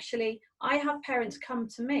 but actually I have parents come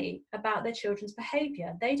to me about their children's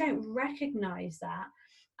behaviour. They don't recognise that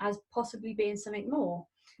as possibly being something more.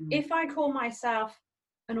 If I call myself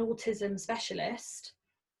an autism specialist,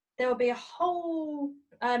 there will be a whole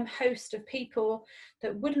host of people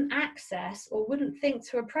that wouldn't access or wouldn't think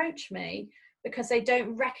to approach me because they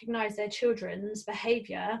don't recognise their children's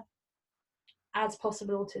behaviour as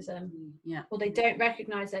possible autism. Yeah. Or they don't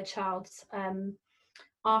recognise their child's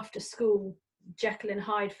after school Jekyll and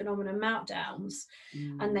Hyde phenomenon meltdowns.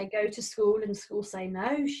 And they go to school and school say,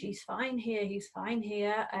 no, she's fine here, he's fine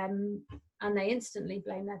here, and they instantly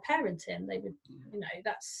blame their parenting. They would,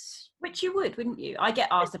 that's... Which you would, wouldn't you? I get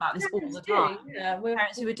asked about this all the time. Yeah,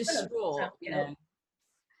 parents who are distraught,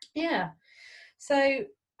 Yeah. So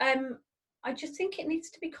I just think it needs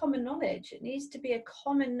to be common knowledge. It needs to be a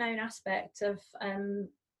common known aspect of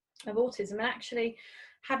autism. And actually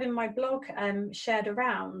having my blog shared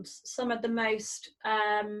around, some of the most,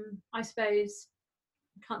 I suppose,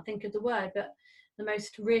 I can't think of the word, but the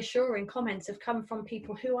most reassuring comments have come from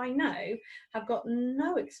people who I know have got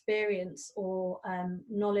no experience or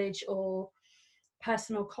knowledge or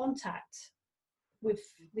personal contact with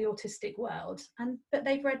the autistic world, but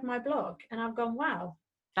they've read my blog and I've gone, wow.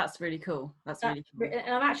 That's really cool. Really cool.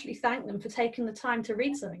 And I've actually thanked them for taking the time to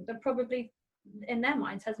read something that probably in their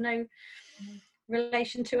minds has no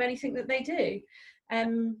relation to anything that they do.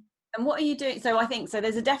 And what are you doing? So I think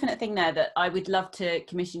there's a definite thing there that I would love to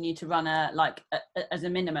commission you to run as a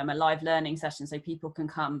minimum a live learning session, so people can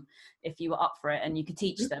come if you were up for it and you could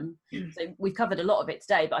teach them. So we've covered a lot of it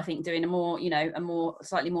today, but I think doing a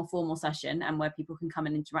slightly more formal session and where people can come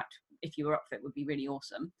and interact if you were up for it would be really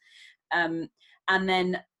awesome. And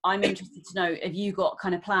then I'm interested to know, have you got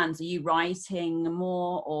kind of plans? Are you writing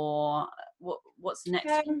more, or what's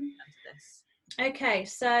next for this? Okay,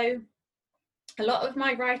 so a lot of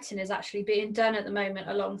my writing is actually being done at the moment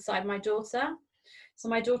alongside my daughter. So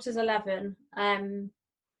my daughter's 11.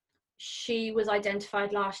 She was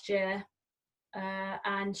identified last year,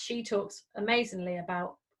 and she talks amazingly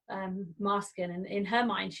about masking, and in her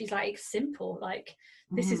mind she's like, it's simple, like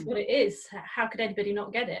this is what it is, how could anybody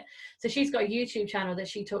not get it? So she's got a YouTube channel that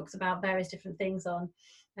she talks about various different things on.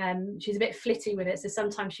 She's a bit flitty with it, so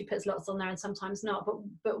sometimes she puts lots on there and sometimes not,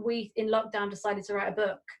 but we in lockdown decided to write a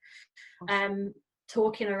book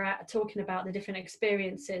talking about the different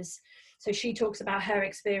experiences. So she talks about her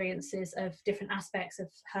experiences of different aspects of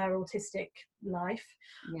her autistic life,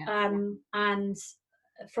 and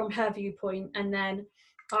from her viewpoint. And then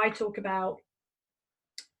I talk about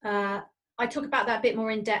that a bit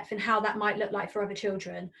more in depth and how that might look like for other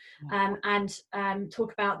children, and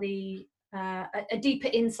talk about the a deeper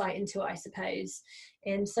insight into it, I suppose.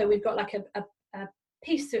 And so we've got like a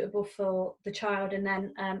piece suitable for the child, and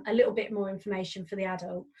then a little bit more information for the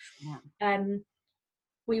adult.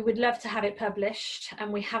 We would love to have it published,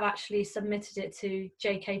 and we have actually submitted it to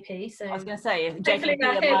JKP. So I was going to say, if JKP,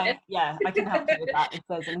 I can help you with that if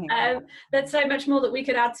there's anything. There's so much more that we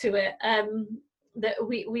could add to it. That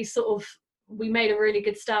we made a really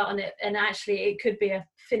good start on it, and actually it could be a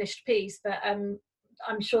finished piece, but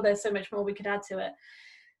I'm sure there's so much more we could add to it.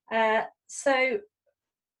 So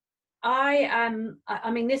I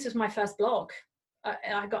mean, this was my first blog.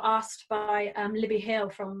 I got asked by Libby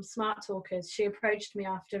Hill from Smart Talkers. She approached me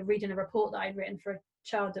after reading a report that I'd written for a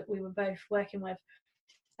child that we were both working with,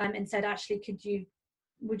 and said, actually,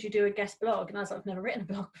 would you do a guest blog? And I was like, I've never written a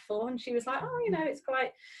blog before. And she was like, oh, it's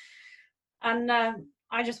quite, and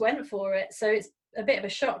I just went for it. So it's a bit of a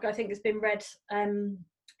shock. I think it's been read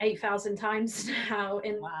 8,000 times now.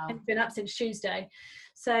 It's been up since Tuesday.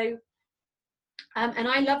 So, and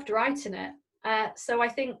I loved writing it. So I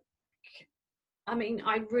think,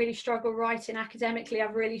 I really struggle writing academically.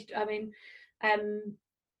 Having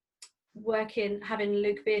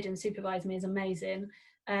Luke Bearden supervise me is amazing.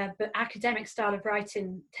 But academic style of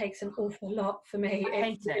writing takes an awful lot for me.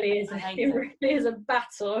 It really is a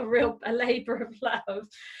battle, a labour of love.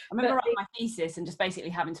 I remember writing my thesis and just basically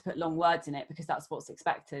having to put long words in it because that's what's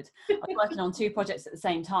expected. I was working on 2 projects at the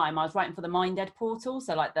same time. I was writing for the MindEd portal,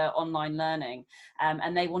 so like the online learning,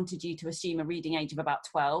 and they wanted you to assume a reading age of about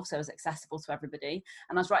 12, so it was accessible to everybody.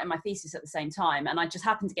 And I was writing my thesis at the same time, and I just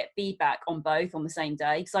happened to get feedback on both on the same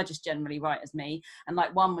day, because I just generally write as me. And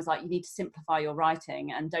like one was like, you need to simplify your writing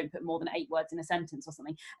and don't put more than 8 words in a sentence or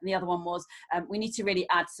something. And the other one was, we need to really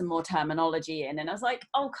add some more terminology in. And I was like,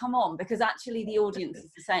 oh, come on, because actually the audience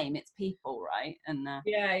is the same. It's people, right? And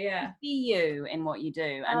be you in what you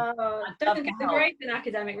do. And doesn't get great in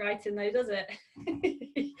academic writing though, does it?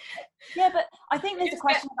 Yeah, but I think there's a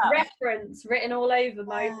question about reference written all over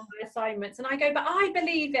my assignments, and I go, but I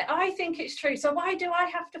believe it, I think it's true, so why do I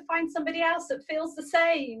have to find somebody else that feels the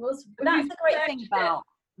same? That's the great thing about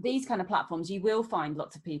these kind of platforms. You will find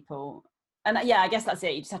lots of people, and I guess that's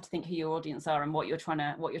it. You just have to think who your audience are and what you're trying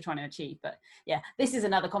to achieve. But this is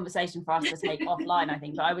another conversation for us to take offline, I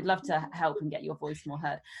think. But I would love to help and get your voice more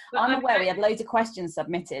heard. But I'm aware we had loads of questions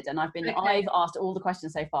submitted, and I've asked all the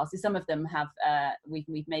questions so far. So some of them have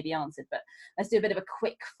we've maybe answered, but let's do a bit of a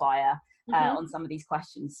quick fire on some of these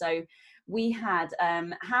questions. So we had,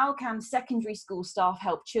 how can secondary school staff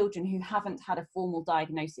help children who haven't had a formal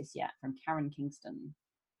diagnosis yet? From Karen Kingston.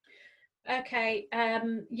 Okay, I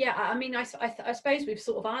suppose we've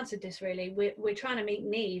sort of answered this really. We're trying to meet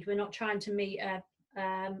need, we're not trying to meet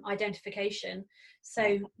identification.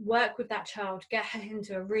 So work with that child, get her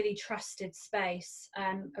into a really trusted space,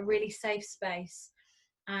 a really safe space,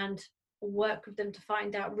 and work with them to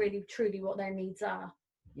find out really truly what their needs are.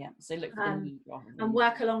 Yeah, so look for the need and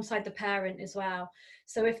work alongside the parent as well.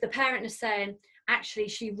 So if the parent is saying, actually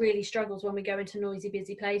she really struggles when we go into noisy,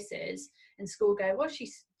 busy places, and school go, well, she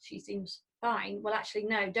seems fine. Well, actually,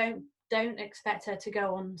 no, don't expect her to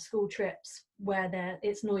go on school trips where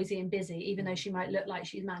it's noisy and busy, even though she might look like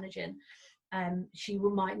she's managing. She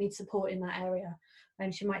might need support in that area,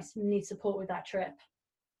 and she might need support with that trip,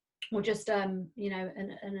 or just an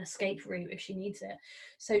escape route if she needs it.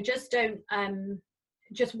 So just don't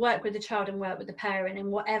just work with the child and work with the parent,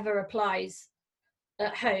 and whatever applies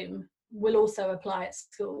at home will also apply at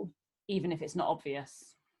school, even if it's not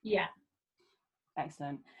obvious. Yeah.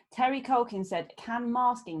 Excellent. Terry Colkin said, can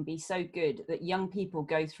masking be so good that young people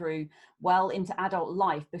go through well into adult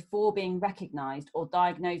life before being recognised or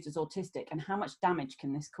diagnosed as autistic, and how much damage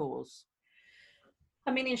can this cause?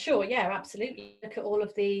 In short, yeah, absolutely. Look at all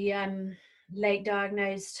of the late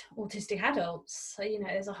diagnosed autistic adults. So,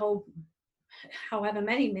 there's a whole, however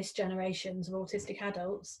many missed generations of autistic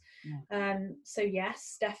adults. Yeah. So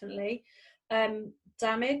yes, definitely.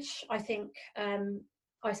 Damage, I think,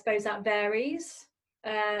 I suppose that varies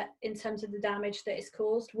in terms of the damage that is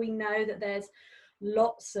caused. We know that there's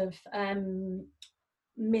lots of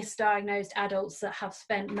misdiagnosed adults that have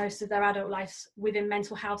spent most of their adult lives within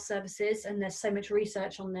mental health services, and there's so much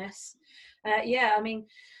research on this.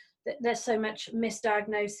 There's so much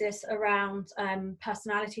misdiagnosis around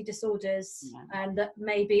personality disorders that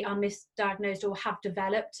maybe are misdiagnosed or have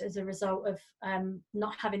developed as a result of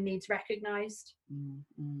not having needs recognised.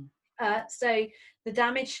 So the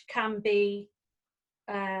damage can be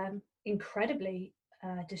incredibly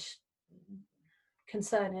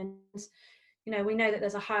concerning. You know, we know that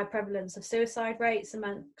there's a higher prevalence of suicide rates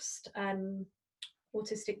amongst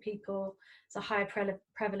autistic people. There's a higher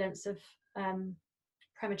prevalence of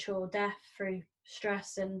premature death through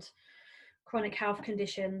stress and chronic health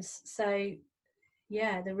conditions. So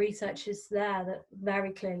yeah, the research is there that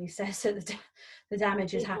very clearly says that the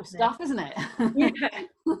damage is happening. Stuff, isn't it? Yeah.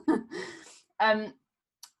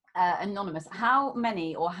 Anonymous, how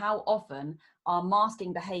many or how often are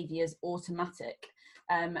masking behaviours automatic,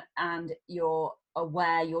 and you're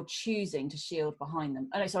aware you're choosing to shield behind them?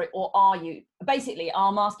 Or are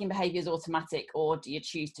masking behaviours automatic, or do you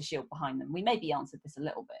choose to shield behind them? We maybe answered this a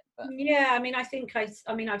little bit, but yeah, I mean, I've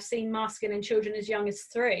seen masking in children as young as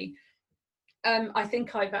 3. I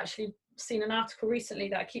think I've actually seen an article recently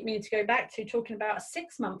that I keep meaning to go back to, talking about a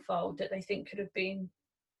 6-month-old that they think could have been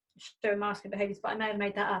showing masking behaviours, but I may have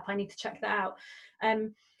made that up. I need to check that out.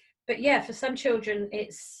 But yeah, for some children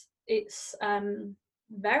it's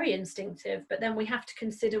very instinctive, but then we have to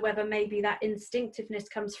consider whether maybe that instinctiveness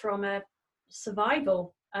comes from a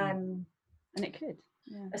survival and it could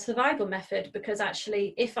a survival method, because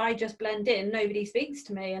actually if I just blend in, nobody speaks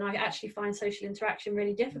to me, and I actually find social interaction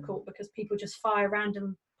really difficult because people just fire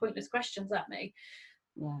random pointless questions at me.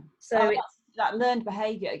 So that learned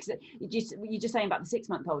behaviour, because you're just saying about the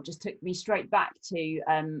 6-month-old just took me straight back to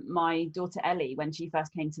my daughter Ellie when she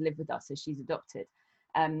first came to live with us, so she's adopted,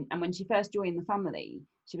 and when she first joined the family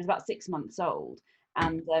she was about 6 months old,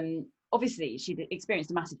 and obviously she'd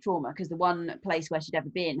experienced a massive trauma because the one place where she'd ever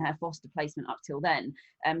been, her foster placement up till then,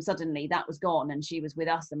 suddenly that was gone, and she was with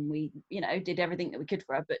us, and we, you know, did everything that we could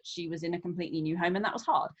for her, but she was in a completely new home, and that was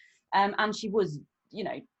hard, and she was, you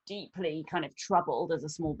know, deeply kind of troubled as a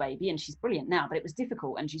small baby, and she's brilliant now, but it was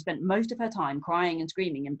difficult, and she spent most of her time crying and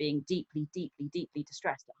screaming and being deeply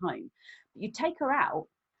distressed at home. But you take her out,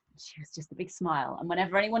 she was just a big smile, and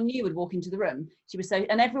whenever anyone new would walk into the room, she was so,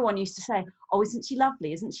 and everyone used to say, oh, isn't she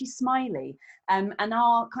lovely, isn't she smiley, and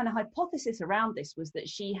our kind of hypothesis around this was that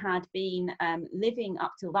she had been living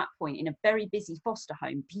up till that point in a very busy foster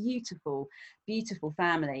home, beautiful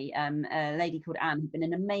family, a lady called Anne who'd been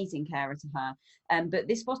an amazing carer to her, but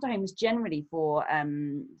this foster home was generally for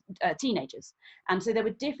teenagers, and so there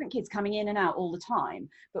were different kids coming in and out all the time.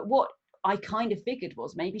 But what I kind of figured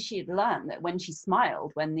was maybe she had learned that when she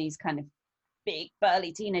smiled, when these kind of big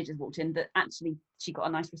burly teenagers walked in, that actually she got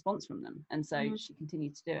a nice response from them, and so she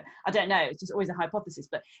continued to do it. I don't know, it's just always a hypothesis,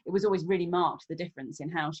 but it was always really marked the difference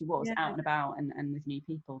in how she was out and about and with new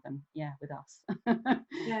people than with us. So,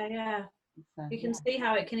 you can see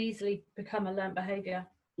how it can easily become a learned behaviour.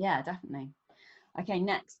 Yeah, definitely. Okay,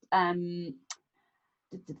 next. So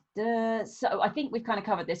I think we've kind of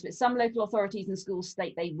covered this, but some local authorities and schools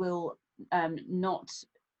state they will not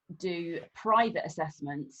do private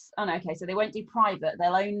assessments. Oh no, okay, so they won't do private,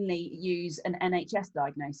 they'll only use an NHS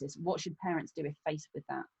diagnosis. What should parents do if faced with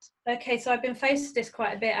that? Okay, so I've been faced with this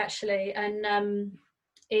quite a bit actually, and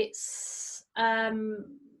it's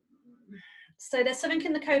so there's something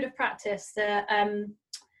in the code of practice that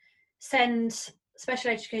send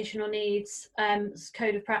special educational needs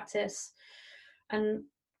code of practice, and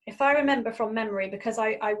if I remember from memory, because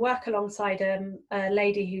I work alongside a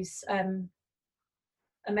lady who's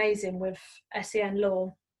amazing with SEN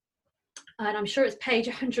law, and I'm sure it's page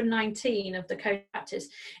 119 of the code of practice.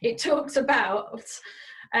 It talks about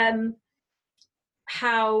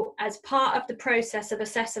how, as part of the process of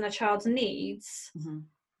assessing a child's needs,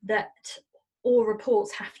 that all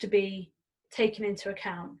reports have to be taken into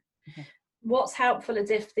account. What's helpful is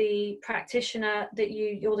if the practitioner that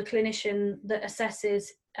or the clinician that assesses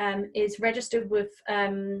is registered with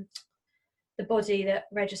the body that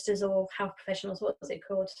registers all health professionals. What was it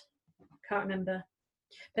called? Can't remember.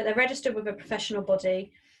 But they're registered with a professional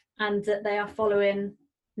body, and that they are following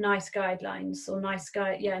nice guidelines or nice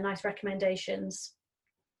recommendations.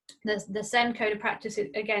 The SEN code of practice,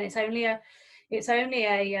 again, it's only a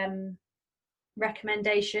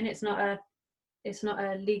recommendation. It's not a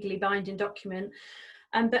legally binding document.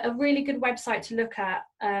 But a really good website to look at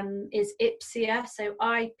is IPSEA, so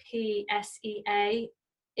IPSEA,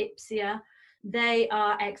 IPSEA. They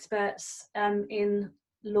are experts in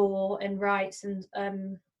law and rights and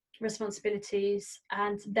responsibilities,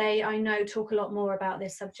 and they, I know, talk a lot more about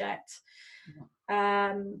this subject.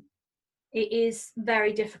 It is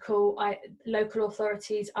very difficult. Local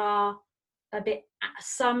authorities are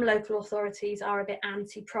some local authorities are a bit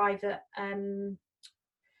anti-private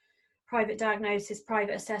private diagnosis,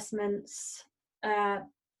 private assessments.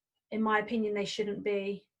 In my opinion, they shouldn't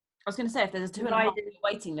be. I was going to say, if there's a 2.5 provided- year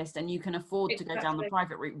waiting list and you can afford to go down the Exactly.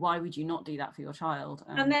 private route, why would you not do that for your child?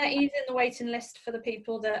 And they're easing the waiting list for the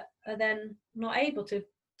people that are then not able to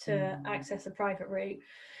access a private route.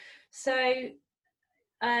 So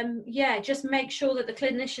just make sure that the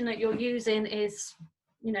clinician that you're using is,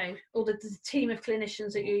 or the team of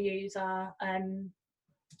clinicians that you use are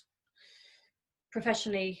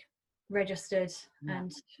professionally registered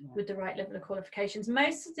and with the right level of qualifications.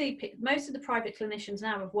 Most of the private clinicians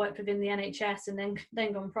now have worked within the NHS and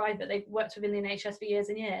then gone private. They've worked within the NHS for years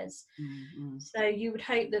and years. So you would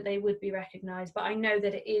hope that they would be recognised, but I know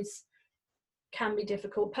that it can be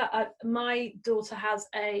difficult. My daughter has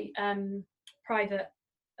a private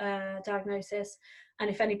diagnosis, and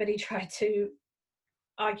if anybody tried to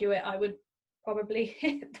argue it, I would probably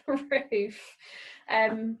hit the roof,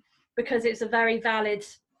 because it's a very valid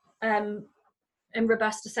and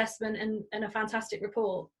robust assessment and a fantastic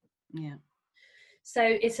report. So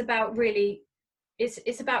it's about really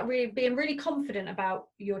being really confident about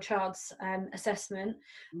your child's assessment,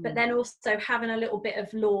 but then also having a little bit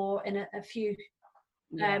of law and a few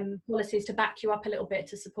policies to back you up a little bit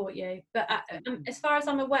to support you. But as far as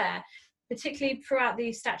I'm aware, particularly throughout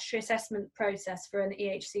the statutory assessment process for an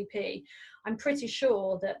EHCP, I'm pretty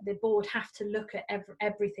sure that the board have to look at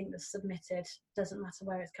everything that's submitted, doesn't matter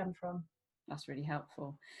where it's come from. That's really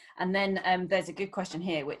helpful. And then there's a good question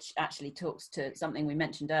here, which actually talks to something we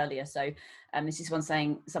mentioned earlier. So this is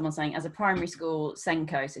someone saying, as a primary school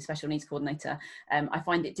SENCO, so special needs coordinator, I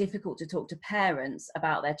find it difficult to talk to parents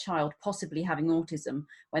about their child possibly having autism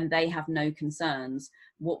when they have no concerns.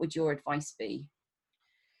 What would your advice be?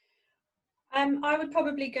 I would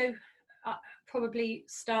probably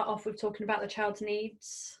start off with talking about the child's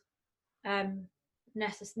needs,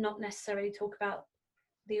 not necessarily talk about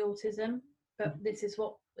the autism, but this is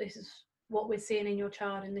what we're seeing in your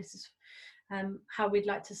child, and this is how we'd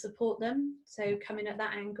like to support them. So coming at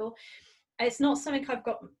that angle, it's not something I've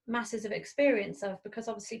got masses of experience of, because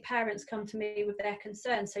obviously parents come to me with their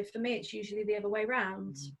concerns. So for me, it's usually the other way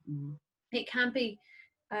around. It can be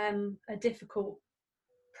a difficult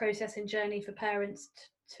process and journey for parents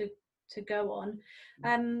to go on.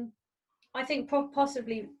 I think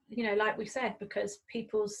possibly, like we said, because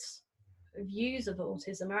people's views of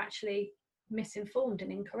autism are actually misinformed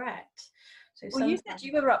and incorrect. So you said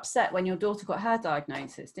you were upset when your daughter got her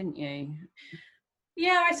diagnosis, didn't you?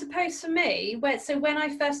 Yeah, I suppose for me, when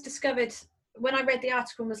I first discovered, when I read the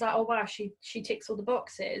article and was like, oh wow, she ticks all the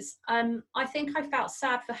boxes, I think I felt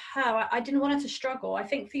sad for her. I didn't want her to struggle. I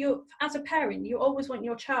think for you as a parent, you always want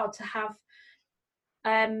your child to have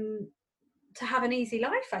an easy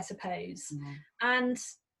life, I suppose. And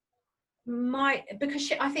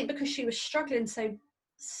because she was struggling so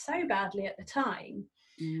badly at the time,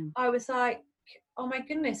 I was like, oh my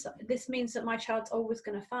goodness, this means that my child's always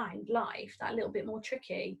going to find life that little bit more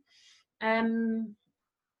tricky.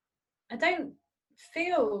 I don't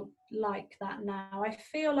feel like that now. I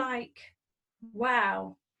feel like,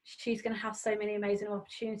 wow, she's going to have so many amazing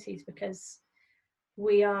opportunities, because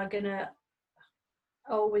we are going to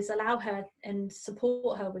always allow her and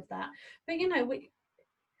support her with that. But you know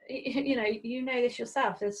this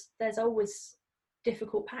yourself, there's always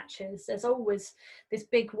difficult patches. There's always this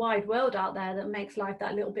big wide world out there that makes life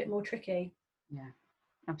that little bit more tricky. Yeah,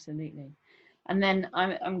 absolutely. And then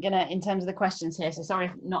I'm gonna, in terms of the questions here, so sorry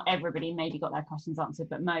if not everybody maybe got their questions answered,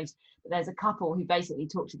 but most, but there's a couple who basically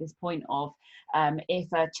talk to this point of if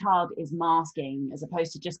a child is masking as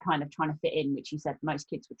opposed to just kind of trying to fit in, which you said most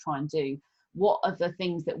kids would try and do, what are the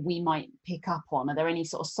things that we might pick up on? Are there any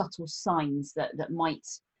sort of subtle signs that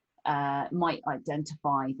might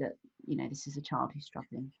identify that, this is a child who's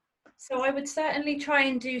struggling? So I would certainly try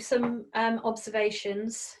and do some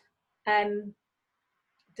observations,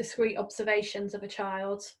 discrete observations of a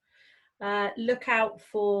child. Look out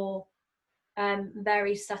for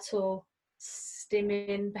very subtle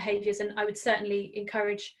stimming behaviours, and I would certainly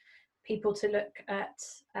encourage people to look at,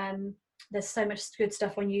 there's so much good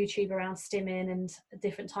stuff on YouTube around stimming and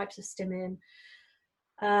different types of stimming.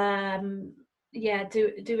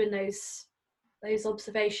 Doing those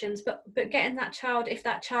observations, but getting that child, if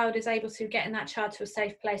that child is able to, getting that child to a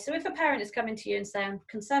safe place. So if a parent is coming to you and saying, I'm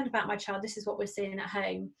concerned about my child, this is what we're seeing at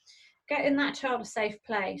home, getting that child a safe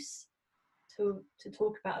place to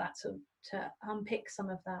talk about that, to unpick some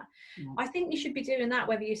of that. I think you should be doing that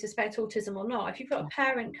whether you suspect autism or not. If you've got a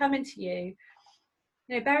parent coming to you,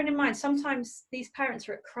 bearing in mind sometimes these parents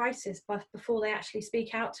are at crisis before they actually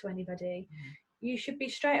speak out to anybody. You should be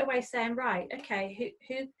straight away saying, right, okay,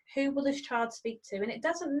 who will this child speak to? And it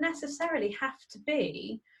doesn't necessarily have to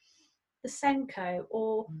be the SENCO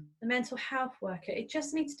or the mental health worker. It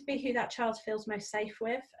just needs to be who that child feels most safe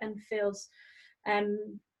with and feels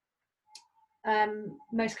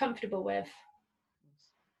most comfortable with.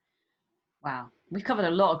 Wow, we've covered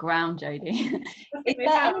a lot of ground, Jodie.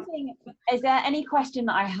 Is there any question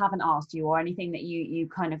that I haven't asked you, or anything that you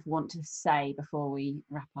kind of want to say before we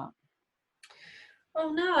wrap up? Oh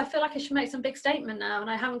no, I feel like I should make some big statement now, and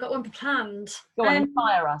I haven't got one planned. Go on,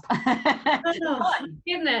 fire us. Oh,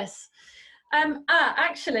 goodness.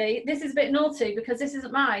 Actually, this is a bit naughty because this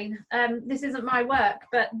isn't mine. This isn't my work,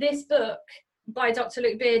 but this book by Dr.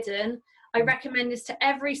 Luke Bearden, I recommend this to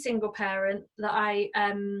every single parent that I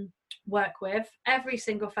work with, every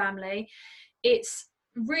single family. It's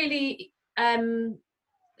really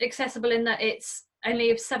accessible in that it's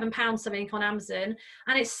only £7 something on Amazon,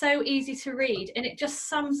 and it's so easy to read, and it just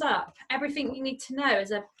sums up everything you need to know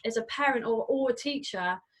as a parent or a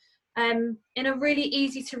teacher in a really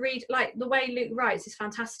easy to read, like the way Luke writes is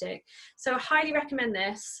fantastic. So I highly recommend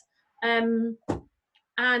this. And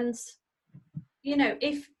you know,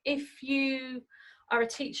 if you are a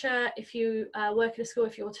teacher, if you work at a school,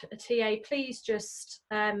 if you're a TA, please just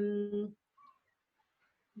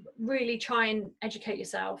really try and educate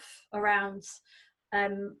yourself around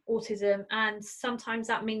autism, and sometimes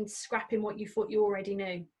that means scrapping what you thought you already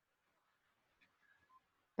knew.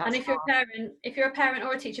 And if you're a parent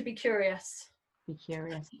or a teacher, be curious. Be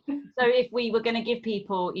curious. So if we were going to give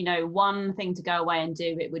people, you know, one thing to go away and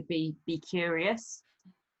do, it would be curious.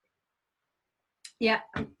 Yeah,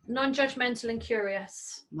 non-judgmental and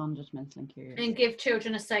curious. Non-judgmental and curious. And give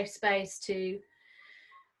children a safe space to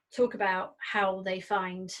talk about how they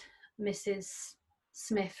find Mrs.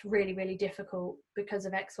 Smith really, really difficult because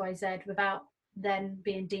of XYZ, without then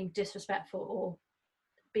being deemed disrespectful or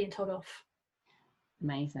being told off.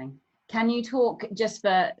 Amazing. Can you talk just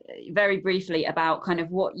very briefly about kind of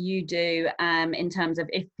what you do in terms of,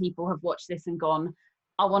 if people have watched this and gone,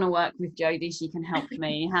 I want to work with Jodie, she can help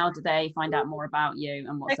me. How do they find out more about you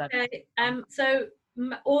and what's okay. So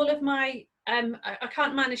all of my I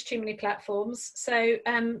can't manage too many platforms, so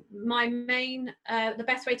my main the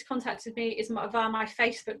best way to contact me is via my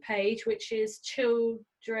Facebook page, which is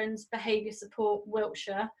Children's Behaviour Support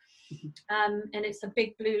Wiltshire, and it's a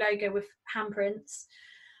big blue logo with handprints.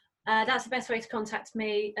 That's the best way to contact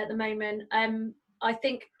me at the moment. I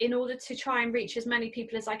think in order to try and reach as many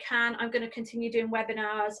people as I can, I'm going to continue doing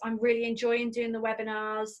webinars. I'm really enjoying doing the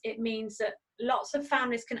webinars. It means that lots of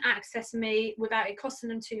families can access me without it costing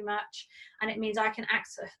them too much, and it means I can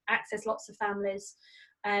access lots of families.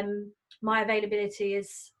 My availability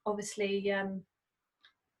is obviously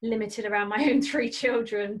limited around my own 3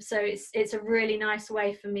 children, so it's a really nice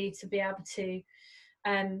way for me to be able to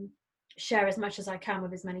share as much as I can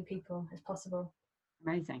with as many people as possible.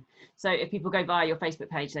 Amazing. So if people go via your Facebook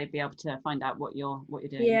page, they'd be able to find out what you're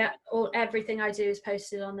doing. Yeah, everything I do is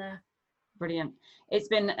posted on there. Brilliant. It's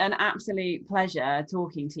been an absolute pleasure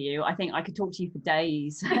talking to you. I think I could talk to you for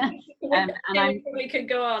days. And we could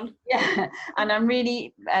go on. Yeah, and I'm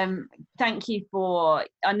really thank you for,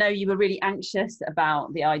 I know you were really anxious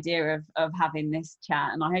about the idea of having this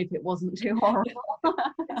chat, and I hope it wasn't too horrible.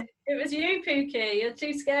 It was you, Pookie. You're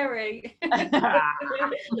too scary. It's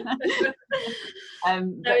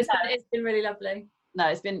been really lovely.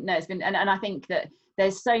 It's been, and I think that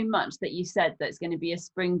there's so much that you said that's going to be a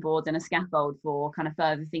springboard and a scaffold for kind of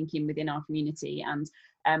further thinking within our community. And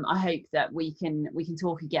I hope that we can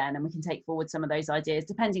talk again, and we can take forward some of those ideas,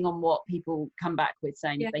 depending on what people come back with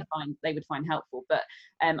saying they would find helpful. But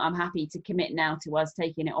I'm happy to commit now to us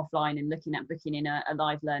taking it offline and looking at booking in a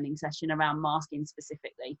live learning session around masking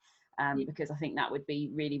specifically. Because I think that would be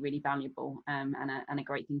really, really valuable and a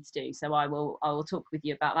great thing to do. So I will talk with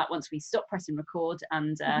you about that once we stop pressing record,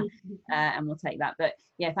 and we'll take that. But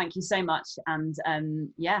yeah, thank you so much. And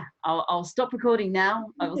I'll stop recording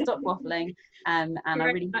now. I will stop waffling. And I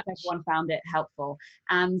really hope everyone found it helpful.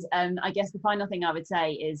 And I guess the final thing I would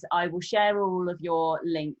say is I will share all of your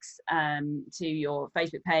links to your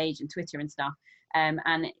Facebook page and Twitter and stuff. And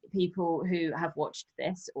people who have watched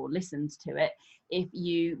this or listened to it, if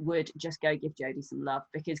you would just go give Jodie some love,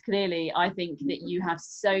 because clearly I think that you have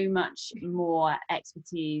so much more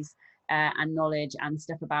expertise and knowledge and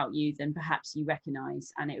stuff about you than perhaps you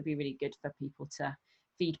recognise, and it would be really good for people to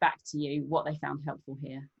feed back to you what they found helpful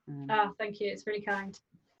here. Thank you, it's really kind.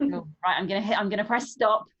 Cool. Right, I'm gonna press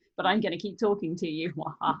stop, but I'm gonna keep talking to you.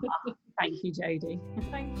 Thank you, Jodie.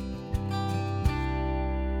 Thanks.